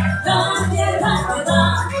 la tierra te da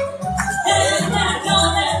el nervio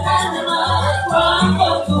del alma cuando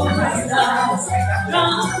tú no estás. La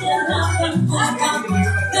tierra te empuja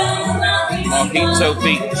de la vida. Mojito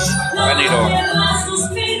Beach, Benidorm. La tierra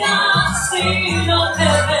suspira si no te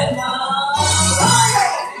ve más.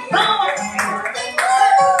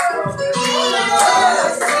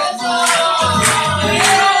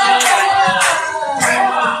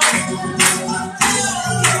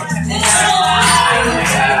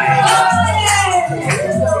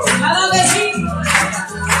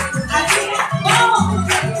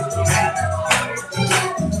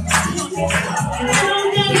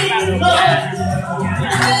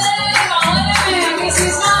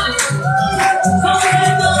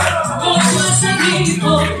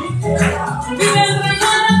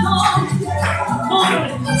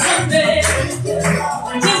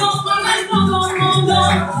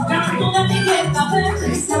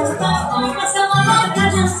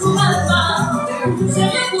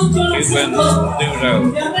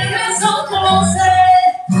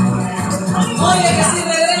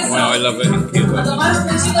 Wow, I love it in Cuba. A tomar un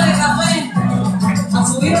pechito de café, a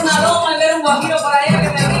subir una loma y ver un guajiro por allá que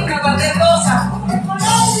te brinca cualquier cosa.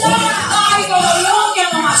 ¡Ay, Colombia,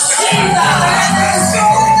 mamacita!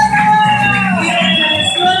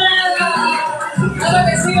 ¡Venezuela! Claro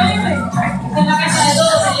que sí, oíme. Esta es la casa de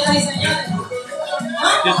todos, señoras y señores.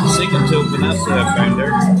 Didn't sing until Vanessa found her.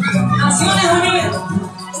 Naciones Unidas.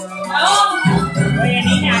 Oye,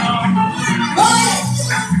 niña, no.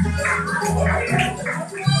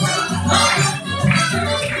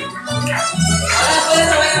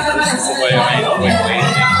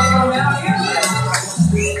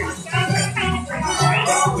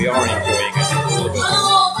 We are enjoying it a little bit.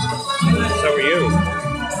 So are you.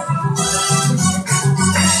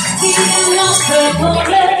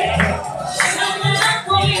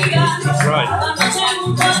 That's right.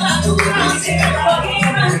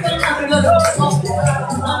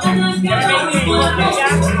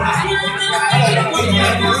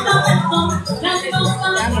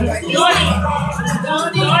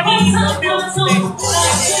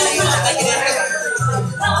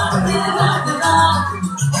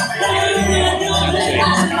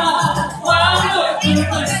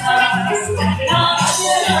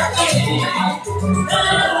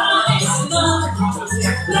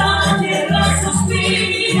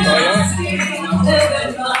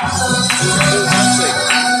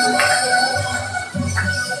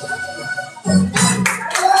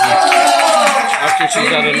 After she's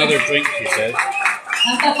had another drink, she says.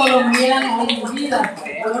 Tanta colombiana, vida.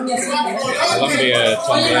 Colombia sí. Colombia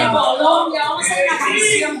también. Colombia, vamos a hacer una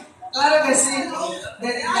canción. Claro que sí.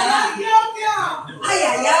 Dedicada. Ay,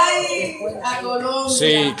 ay, ay. A Colombia.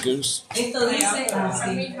 Sí, Goose. Esto dice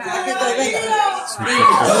así.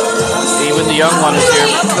 Even the young one is here.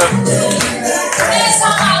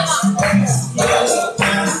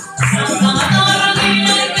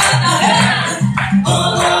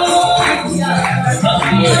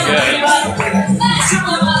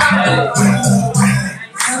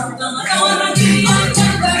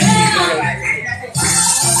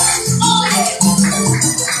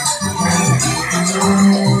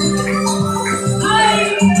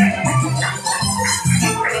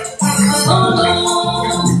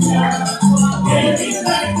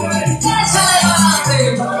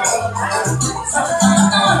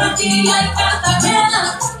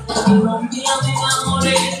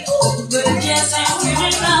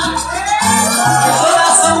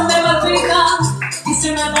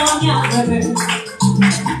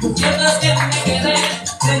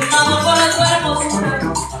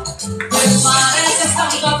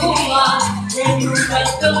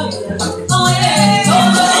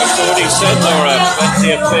 Already said, Laura, plenty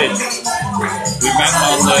of fish. We met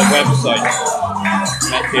on the website.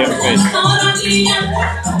 Plenty of fish.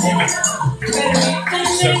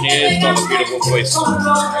 Certainly is got a beautiful voice.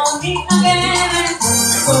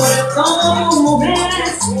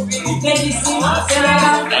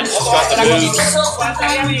 And she's got the moves.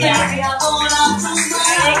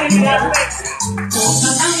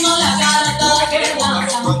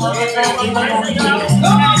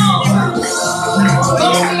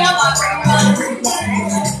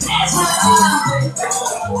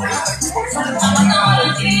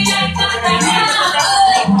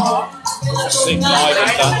 Sing live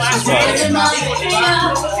and dance as well.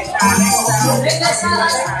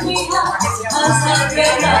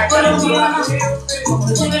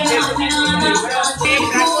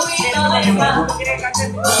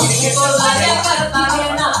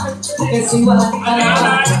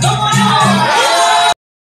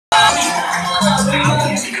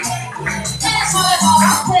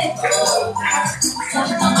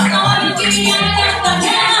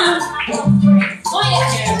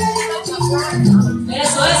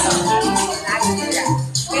 Eso.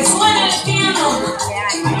 Que suene el piano.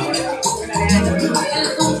 El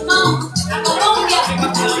tumbao, la Colombia.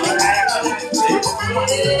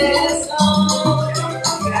 Eso.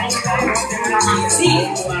 Sí.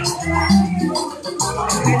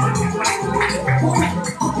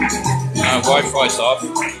 Wi-Fi's off.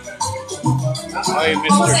 Hi,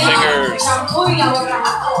 Mr. Singers.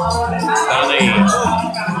 Danny.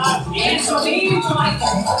 Eso mismo, ay,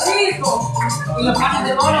 qué rico. ¿Y los panes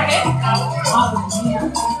de bola qué? Madre mía.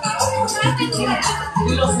 Y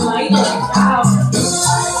los sudaditos de cacao.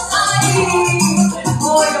 Ay,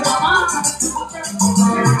 oye, mamá.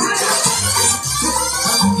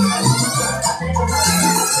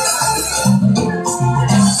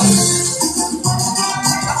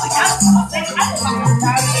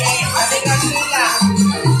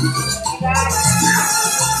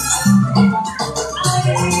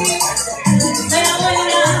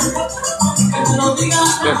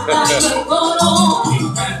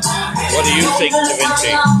 What do you think, Da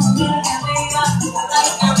Vinci?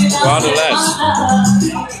 Rather less. I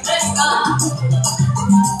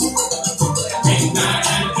think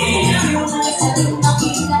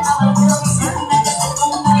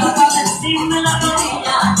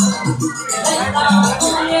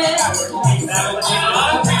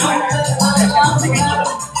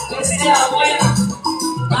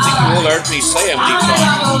you all heard me say empty time.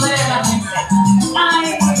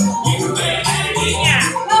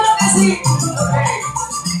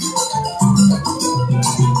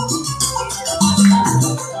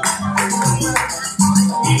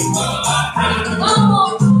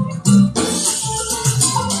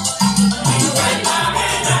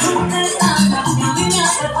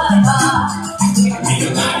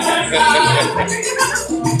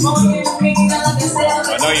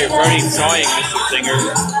 I know you're very trying, Mr. Singer.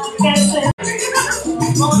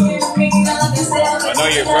 I know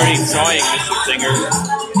you're very trying, Mr. Singer.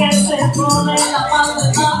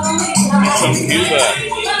 He's from Cuba.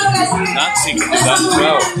 Nancy can do that as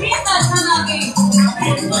well.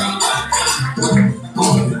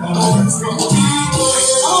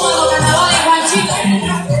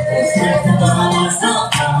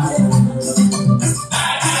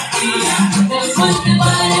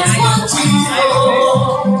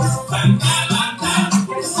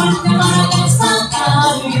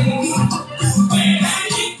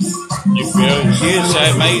 You feel she is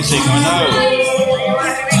amazing, I know.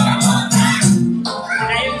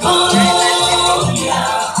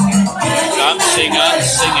 Dancing and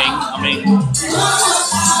singing, I mean.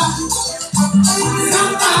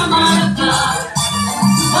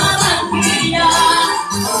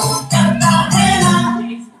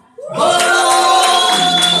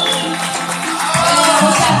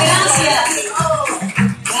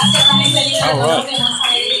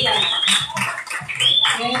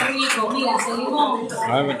 I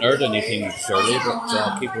haven't heard anything, Shirley, but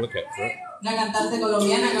I'll keep a look out for it. La cantante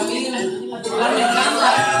colombiana Carmen, en particular me encanta.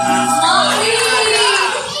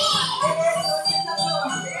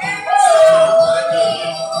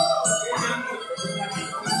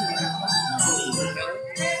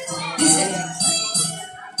 Dice,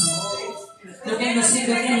 lo que no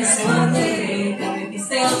sirve tiene suerte, que me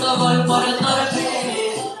piste autogol por el torpe.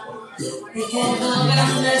 Te quedo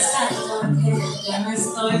grande esta noche, ya no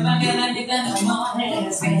estoy pa' que me digan no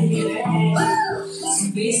es baby. Sin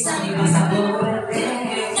vista ni vas a volverte.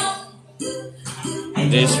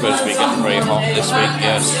 It is supposed to be getting very hot this week,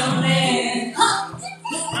 yes.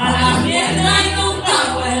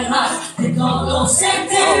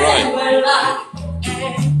 Oh, right.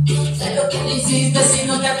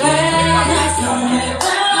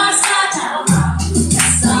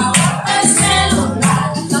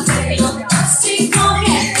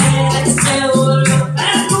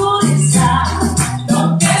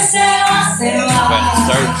 About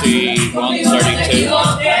 31, 32.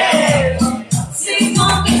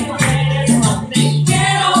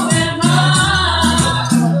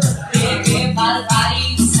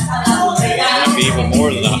 Maybe even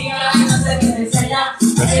more than that.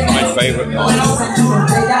 This is my favourite part.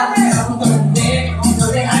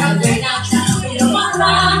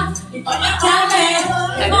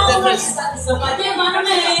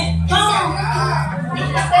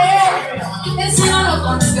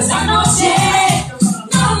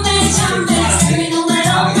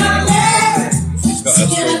 Got a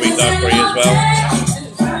strawberry daiquiri as well.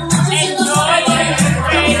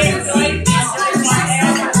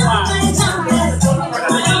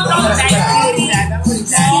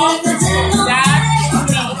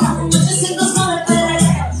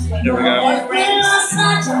 There we go.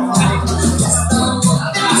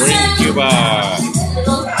 Green Cuba.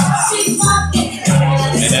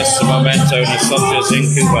 En este momento nosotros en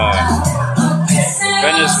Cuba.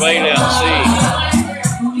 Venezuelan, sí.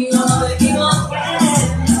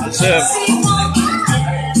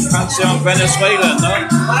 Es canción Venezuela, ¿no?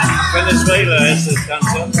 Venezuela es la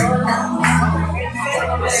canción.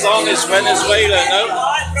 The song is Venezuela, no?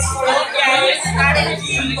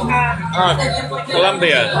 Ah,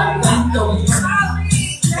 Colombia.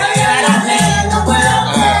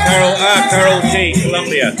 Carol G,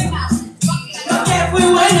 Colombia. Fui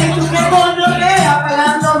buena y tú me controleas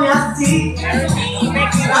pegándome así.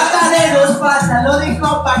 Pata de dos patas, lo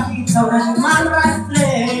dijo Paquita, un animal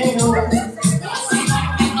rastrero.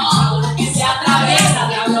 Que se atraviesa,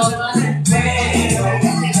 diablo, no espero.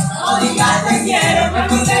 No digas te quiero, que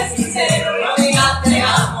tú seas sincero. No digas te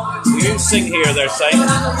amo. You sing here, they're saying.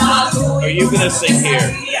 Are you going to sing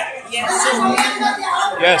here?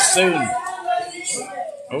 Yes, soon.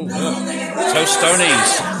 Oh, look.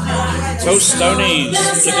 Tostonies. Tostonies.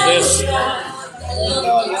 Look at this.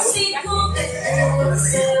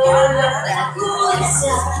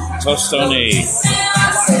 Tostoni.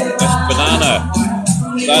 That's banana.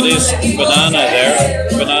 That is banana there.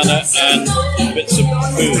 Banana and bits of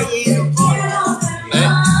food.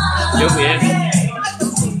 You'll be in.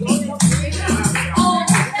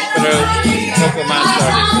 Pero poco más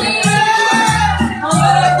tarde.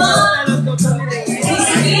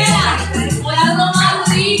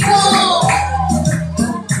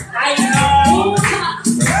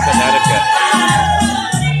 Connecticut.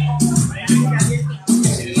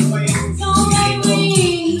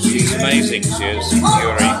 She's amazing, she is,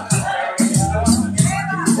 Yuri.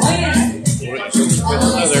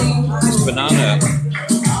 It's banana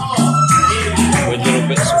with little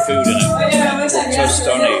bits of food in it.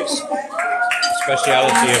 Tostones.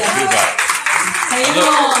 Speciality of Cuba. And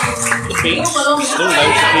look, the beach. Still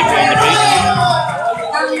loads of people on the beach.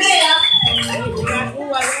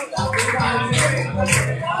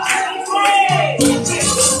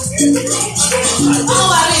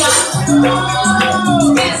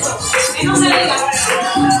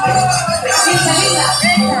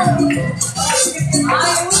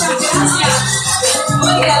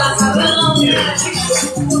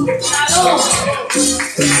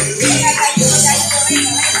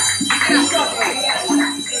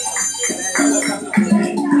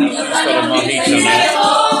 It's got a Mojito now.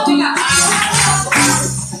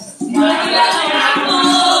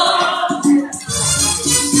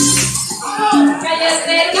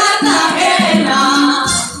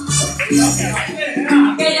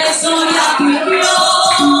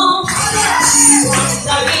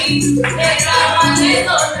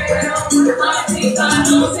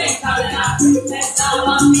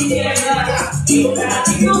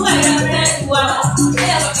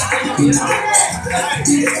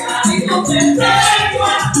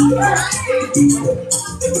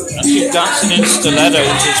 And she's dancing in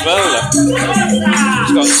stilettos as well.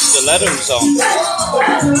 She's got stilettos on.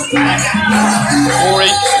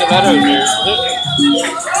 4-inch stilettos here.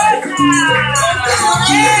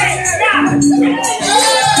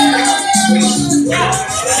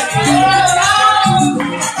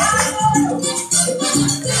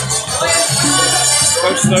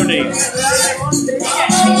 Tostonies.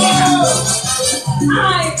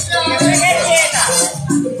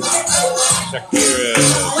 Shakira.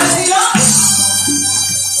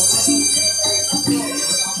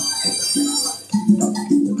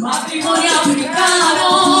 Matrimonio africano,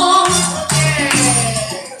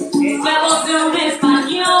 la voz de un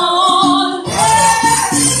español,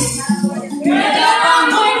 que trata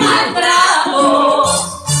muy maltrato.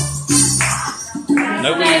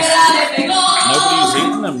 Nobody's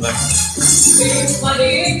eating them though.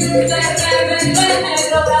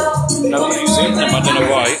 Nobody's eating them, I don't know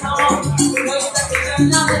why. Oh,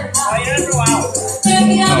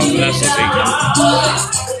 Vanessa's eating them.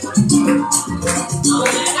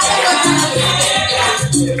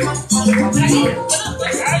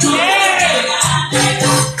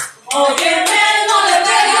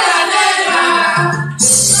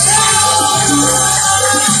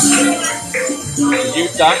 You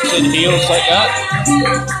dance in heels like that?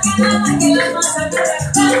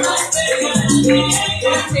 Hi,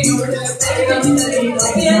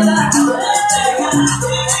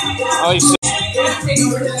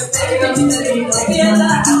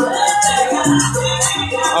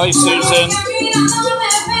 Hi, Susan.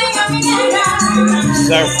 This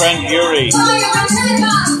is our friend Yuri.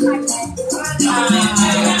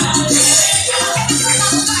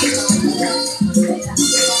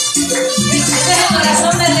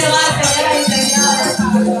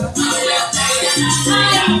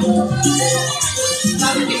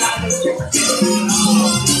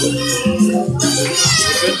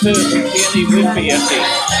 We've been to Peony Whippy, Effie.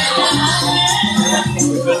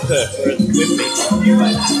 We've been to for Whippy.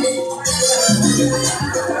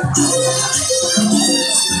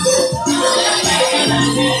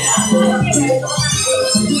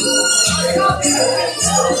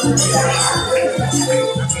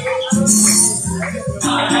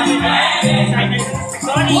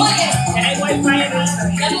 Oye,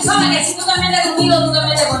 ya tú sabes que si tú te metes conmigo, tú te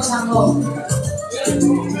metes con Chango.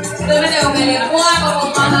 Tú te metes con el cuaco,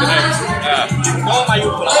 con mamá. Todo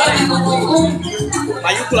mayúscula.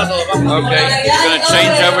 Mayúscula todo, vamos. Okay, we're going to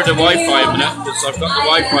change over to Wi-Fi a minute because I've got the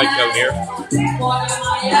Wi-Fi code here.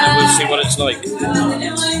 And we'll see what it's like.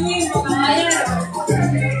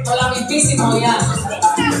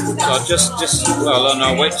 So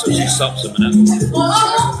I'll wait till she stops a minute.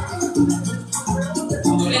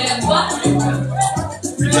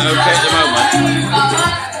 Is it okay at the moment?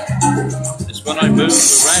 It's when I move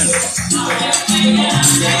around.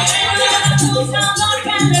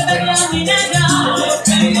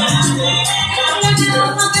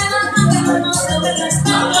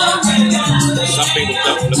 Some people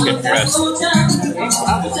don't look impressed.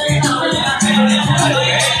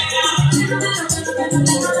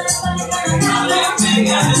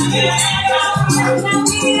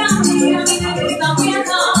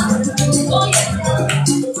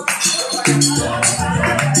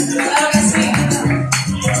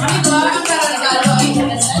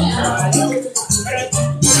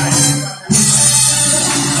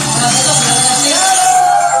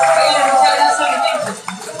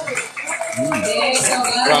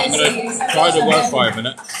 Right, I'm going to try the Wi-Fi a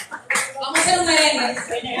minute. Vamos a hacer un merengue.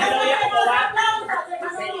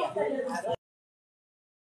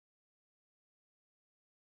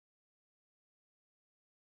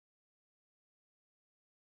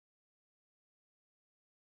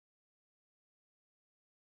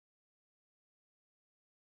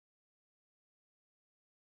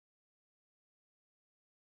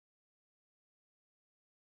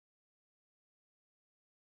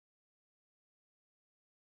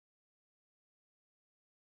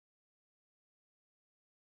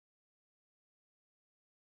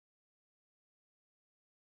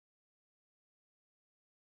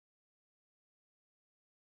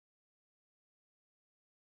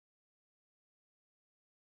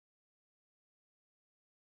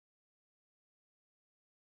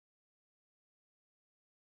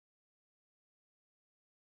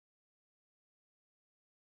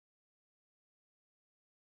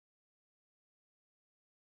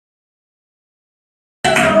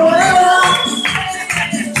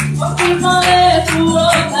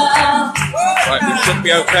 Right, we should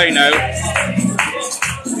be okay now.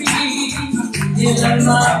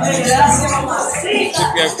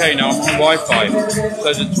 Should be okay now. I'm on Wi-Fi. It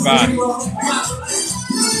says it's bad.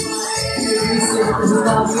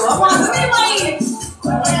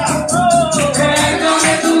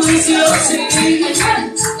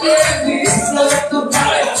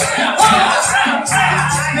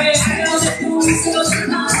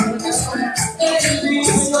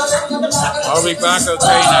 Are we back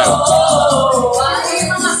okay now?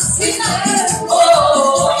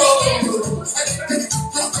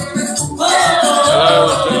 Hello,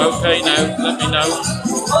 is it okay now? Let me know.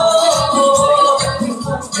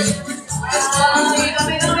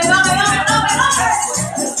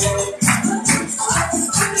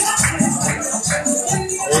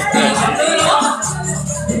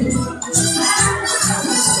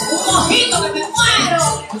 Mojito que me muero.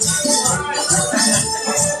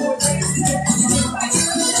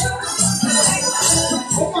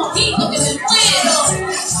 Un mojito que me muero.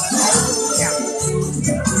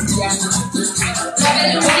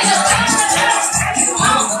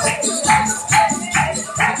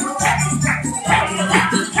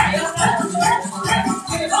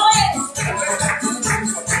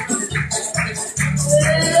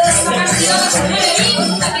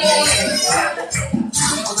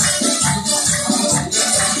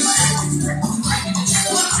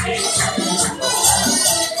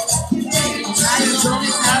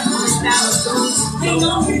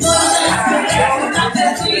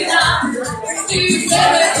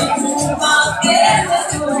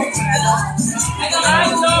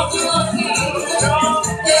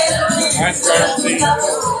 I'm thirsty.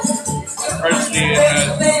 Thirsty and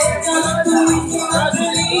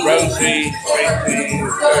Rosie, Tracy,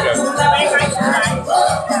 Soda.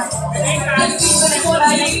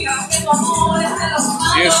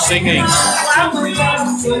 She is singing. 1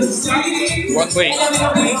 week.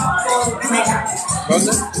 Was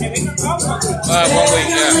it? 1 week,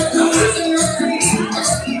 yeah.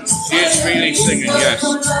 She is really singing, yes.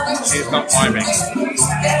 She is not miming.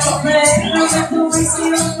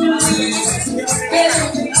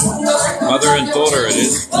 Mother and daughter it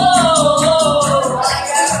is. Oh,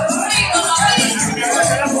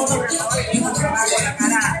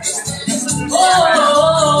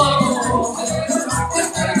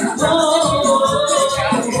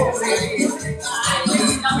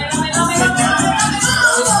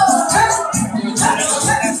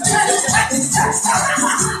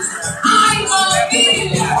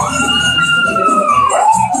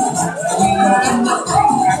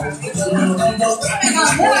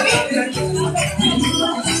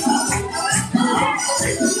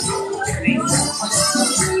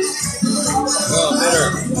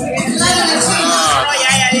 bitter.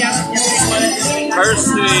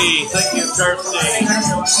 Thirsty. Thank you, Thirsty.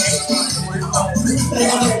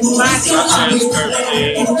 Gracias, Thirsty.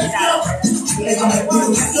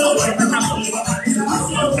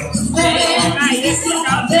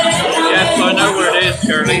 Yes, I know where it is,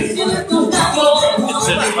 Shirley. It's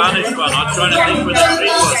a Spanish one. I'm trying to think where the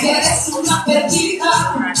street was.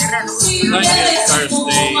 Thank you,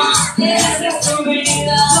 Thirsty.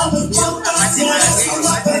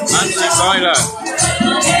 Nancy baila.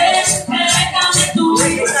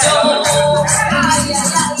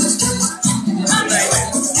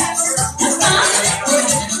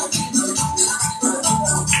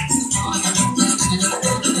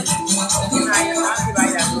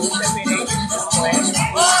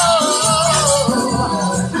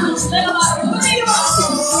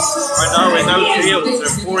 I know, in those heels,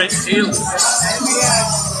 they're 4-inch heels.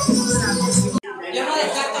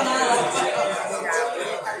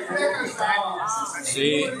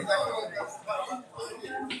 Sí.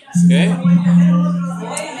 ¿Qué?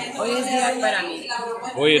 Hoy es día para mí.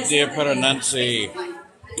 Hoy es día para Nancy.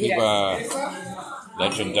 Viva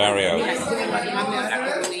Legendario.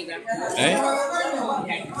 ¿Eh?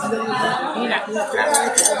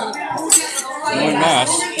 No hay más.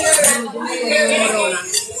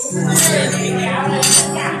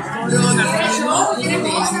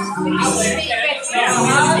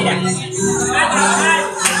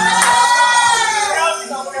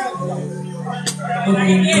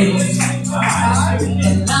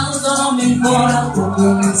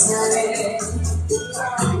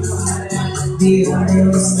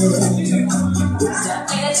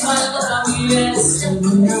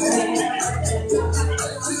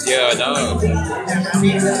 Yeah, I know.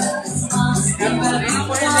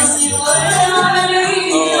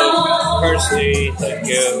 Oh, Kirsty, thank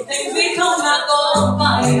you.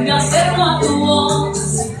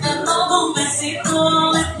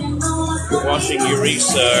 Watching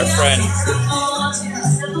Yurisa, our friend.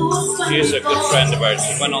 She is a good friend of ours.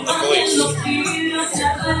 She went on The Voice.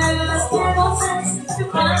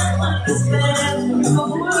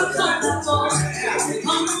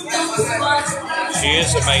 She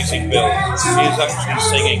is amazing, Bill. She is actually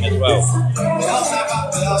singing as well.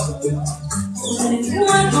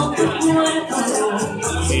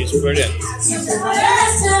 She's brilliant.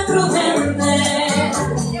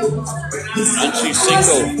 And she's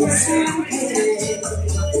single.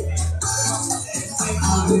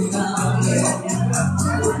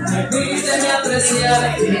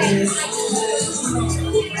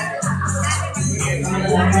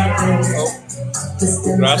 Oh.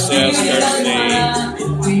 Gracias, Kirsty.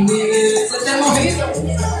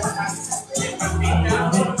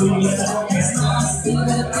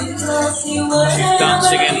 She's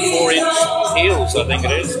dancing in 4-inch heels, I think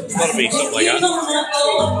it is. It's got to be something like that.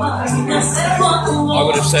 I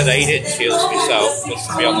would have said 8-inch heels myself, just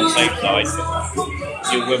to be on the safe side.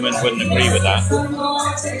 You women wouldn't agree with that.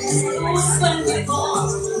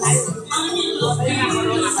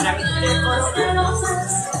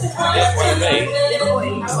 Yes, one of me.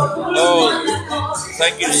 Oh,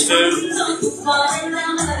 thank you, Sue.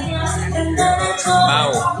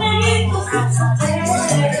 Wow.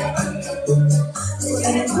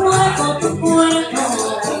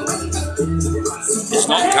 It's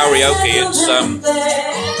not karaoke, it's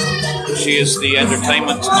she is the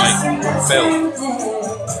entertainment tonight, Phil.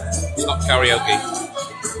 It's not karaoke.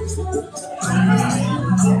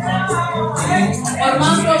 Por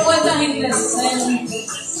más propuestas interesantes.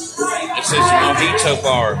 This is Mojito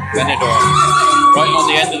Bar, Benidorm. Right on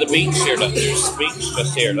the end of the beach here, look. There's the beach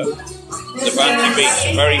just here, look. The Banty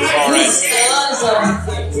Beach, very far end.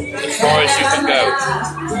 As far as you can go.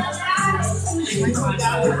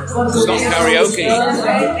 It's not karaoke.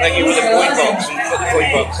 Thank you for the coin box. You put the coin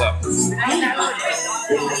box up.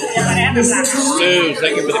 Stu,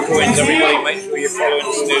 thank you for the coins. Everybody, make sure you're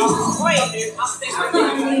following Stu.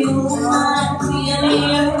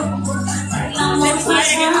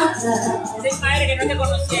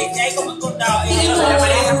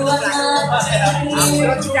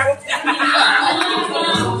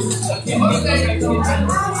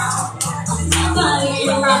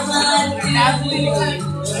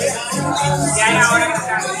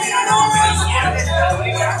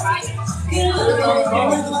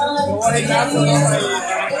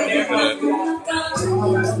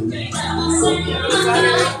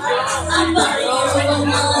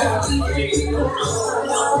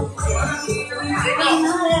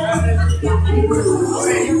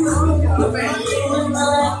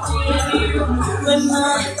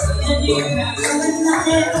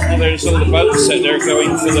 Well, there's all the boats that they're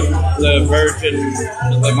going for the Virgin,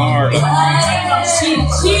 the Mar. All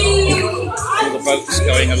the boats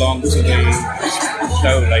going along to the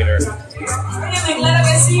show later.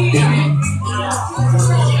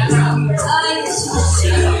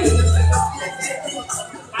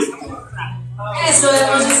 Eso es,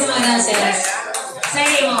 muchísimas gracias.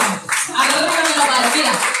 Seguimos. Ahora la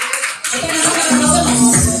partida. Esta canción que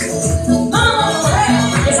conocemos. Vamos.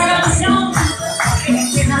 Esa canción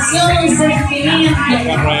nació en sentimiento.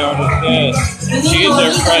 She is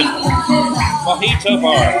their friend. Mojito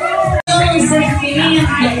Bar.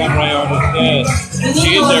 She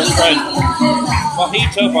is their friend.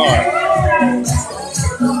 Mojito Bar.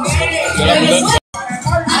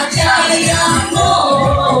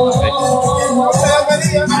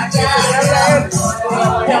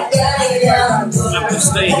 I have to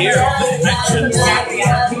stay here.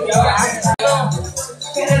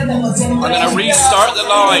 I'm going to restart the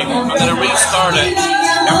live. I'm going to restart it.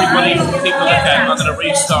 Everybody, people that can, I'm going to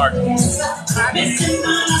restart.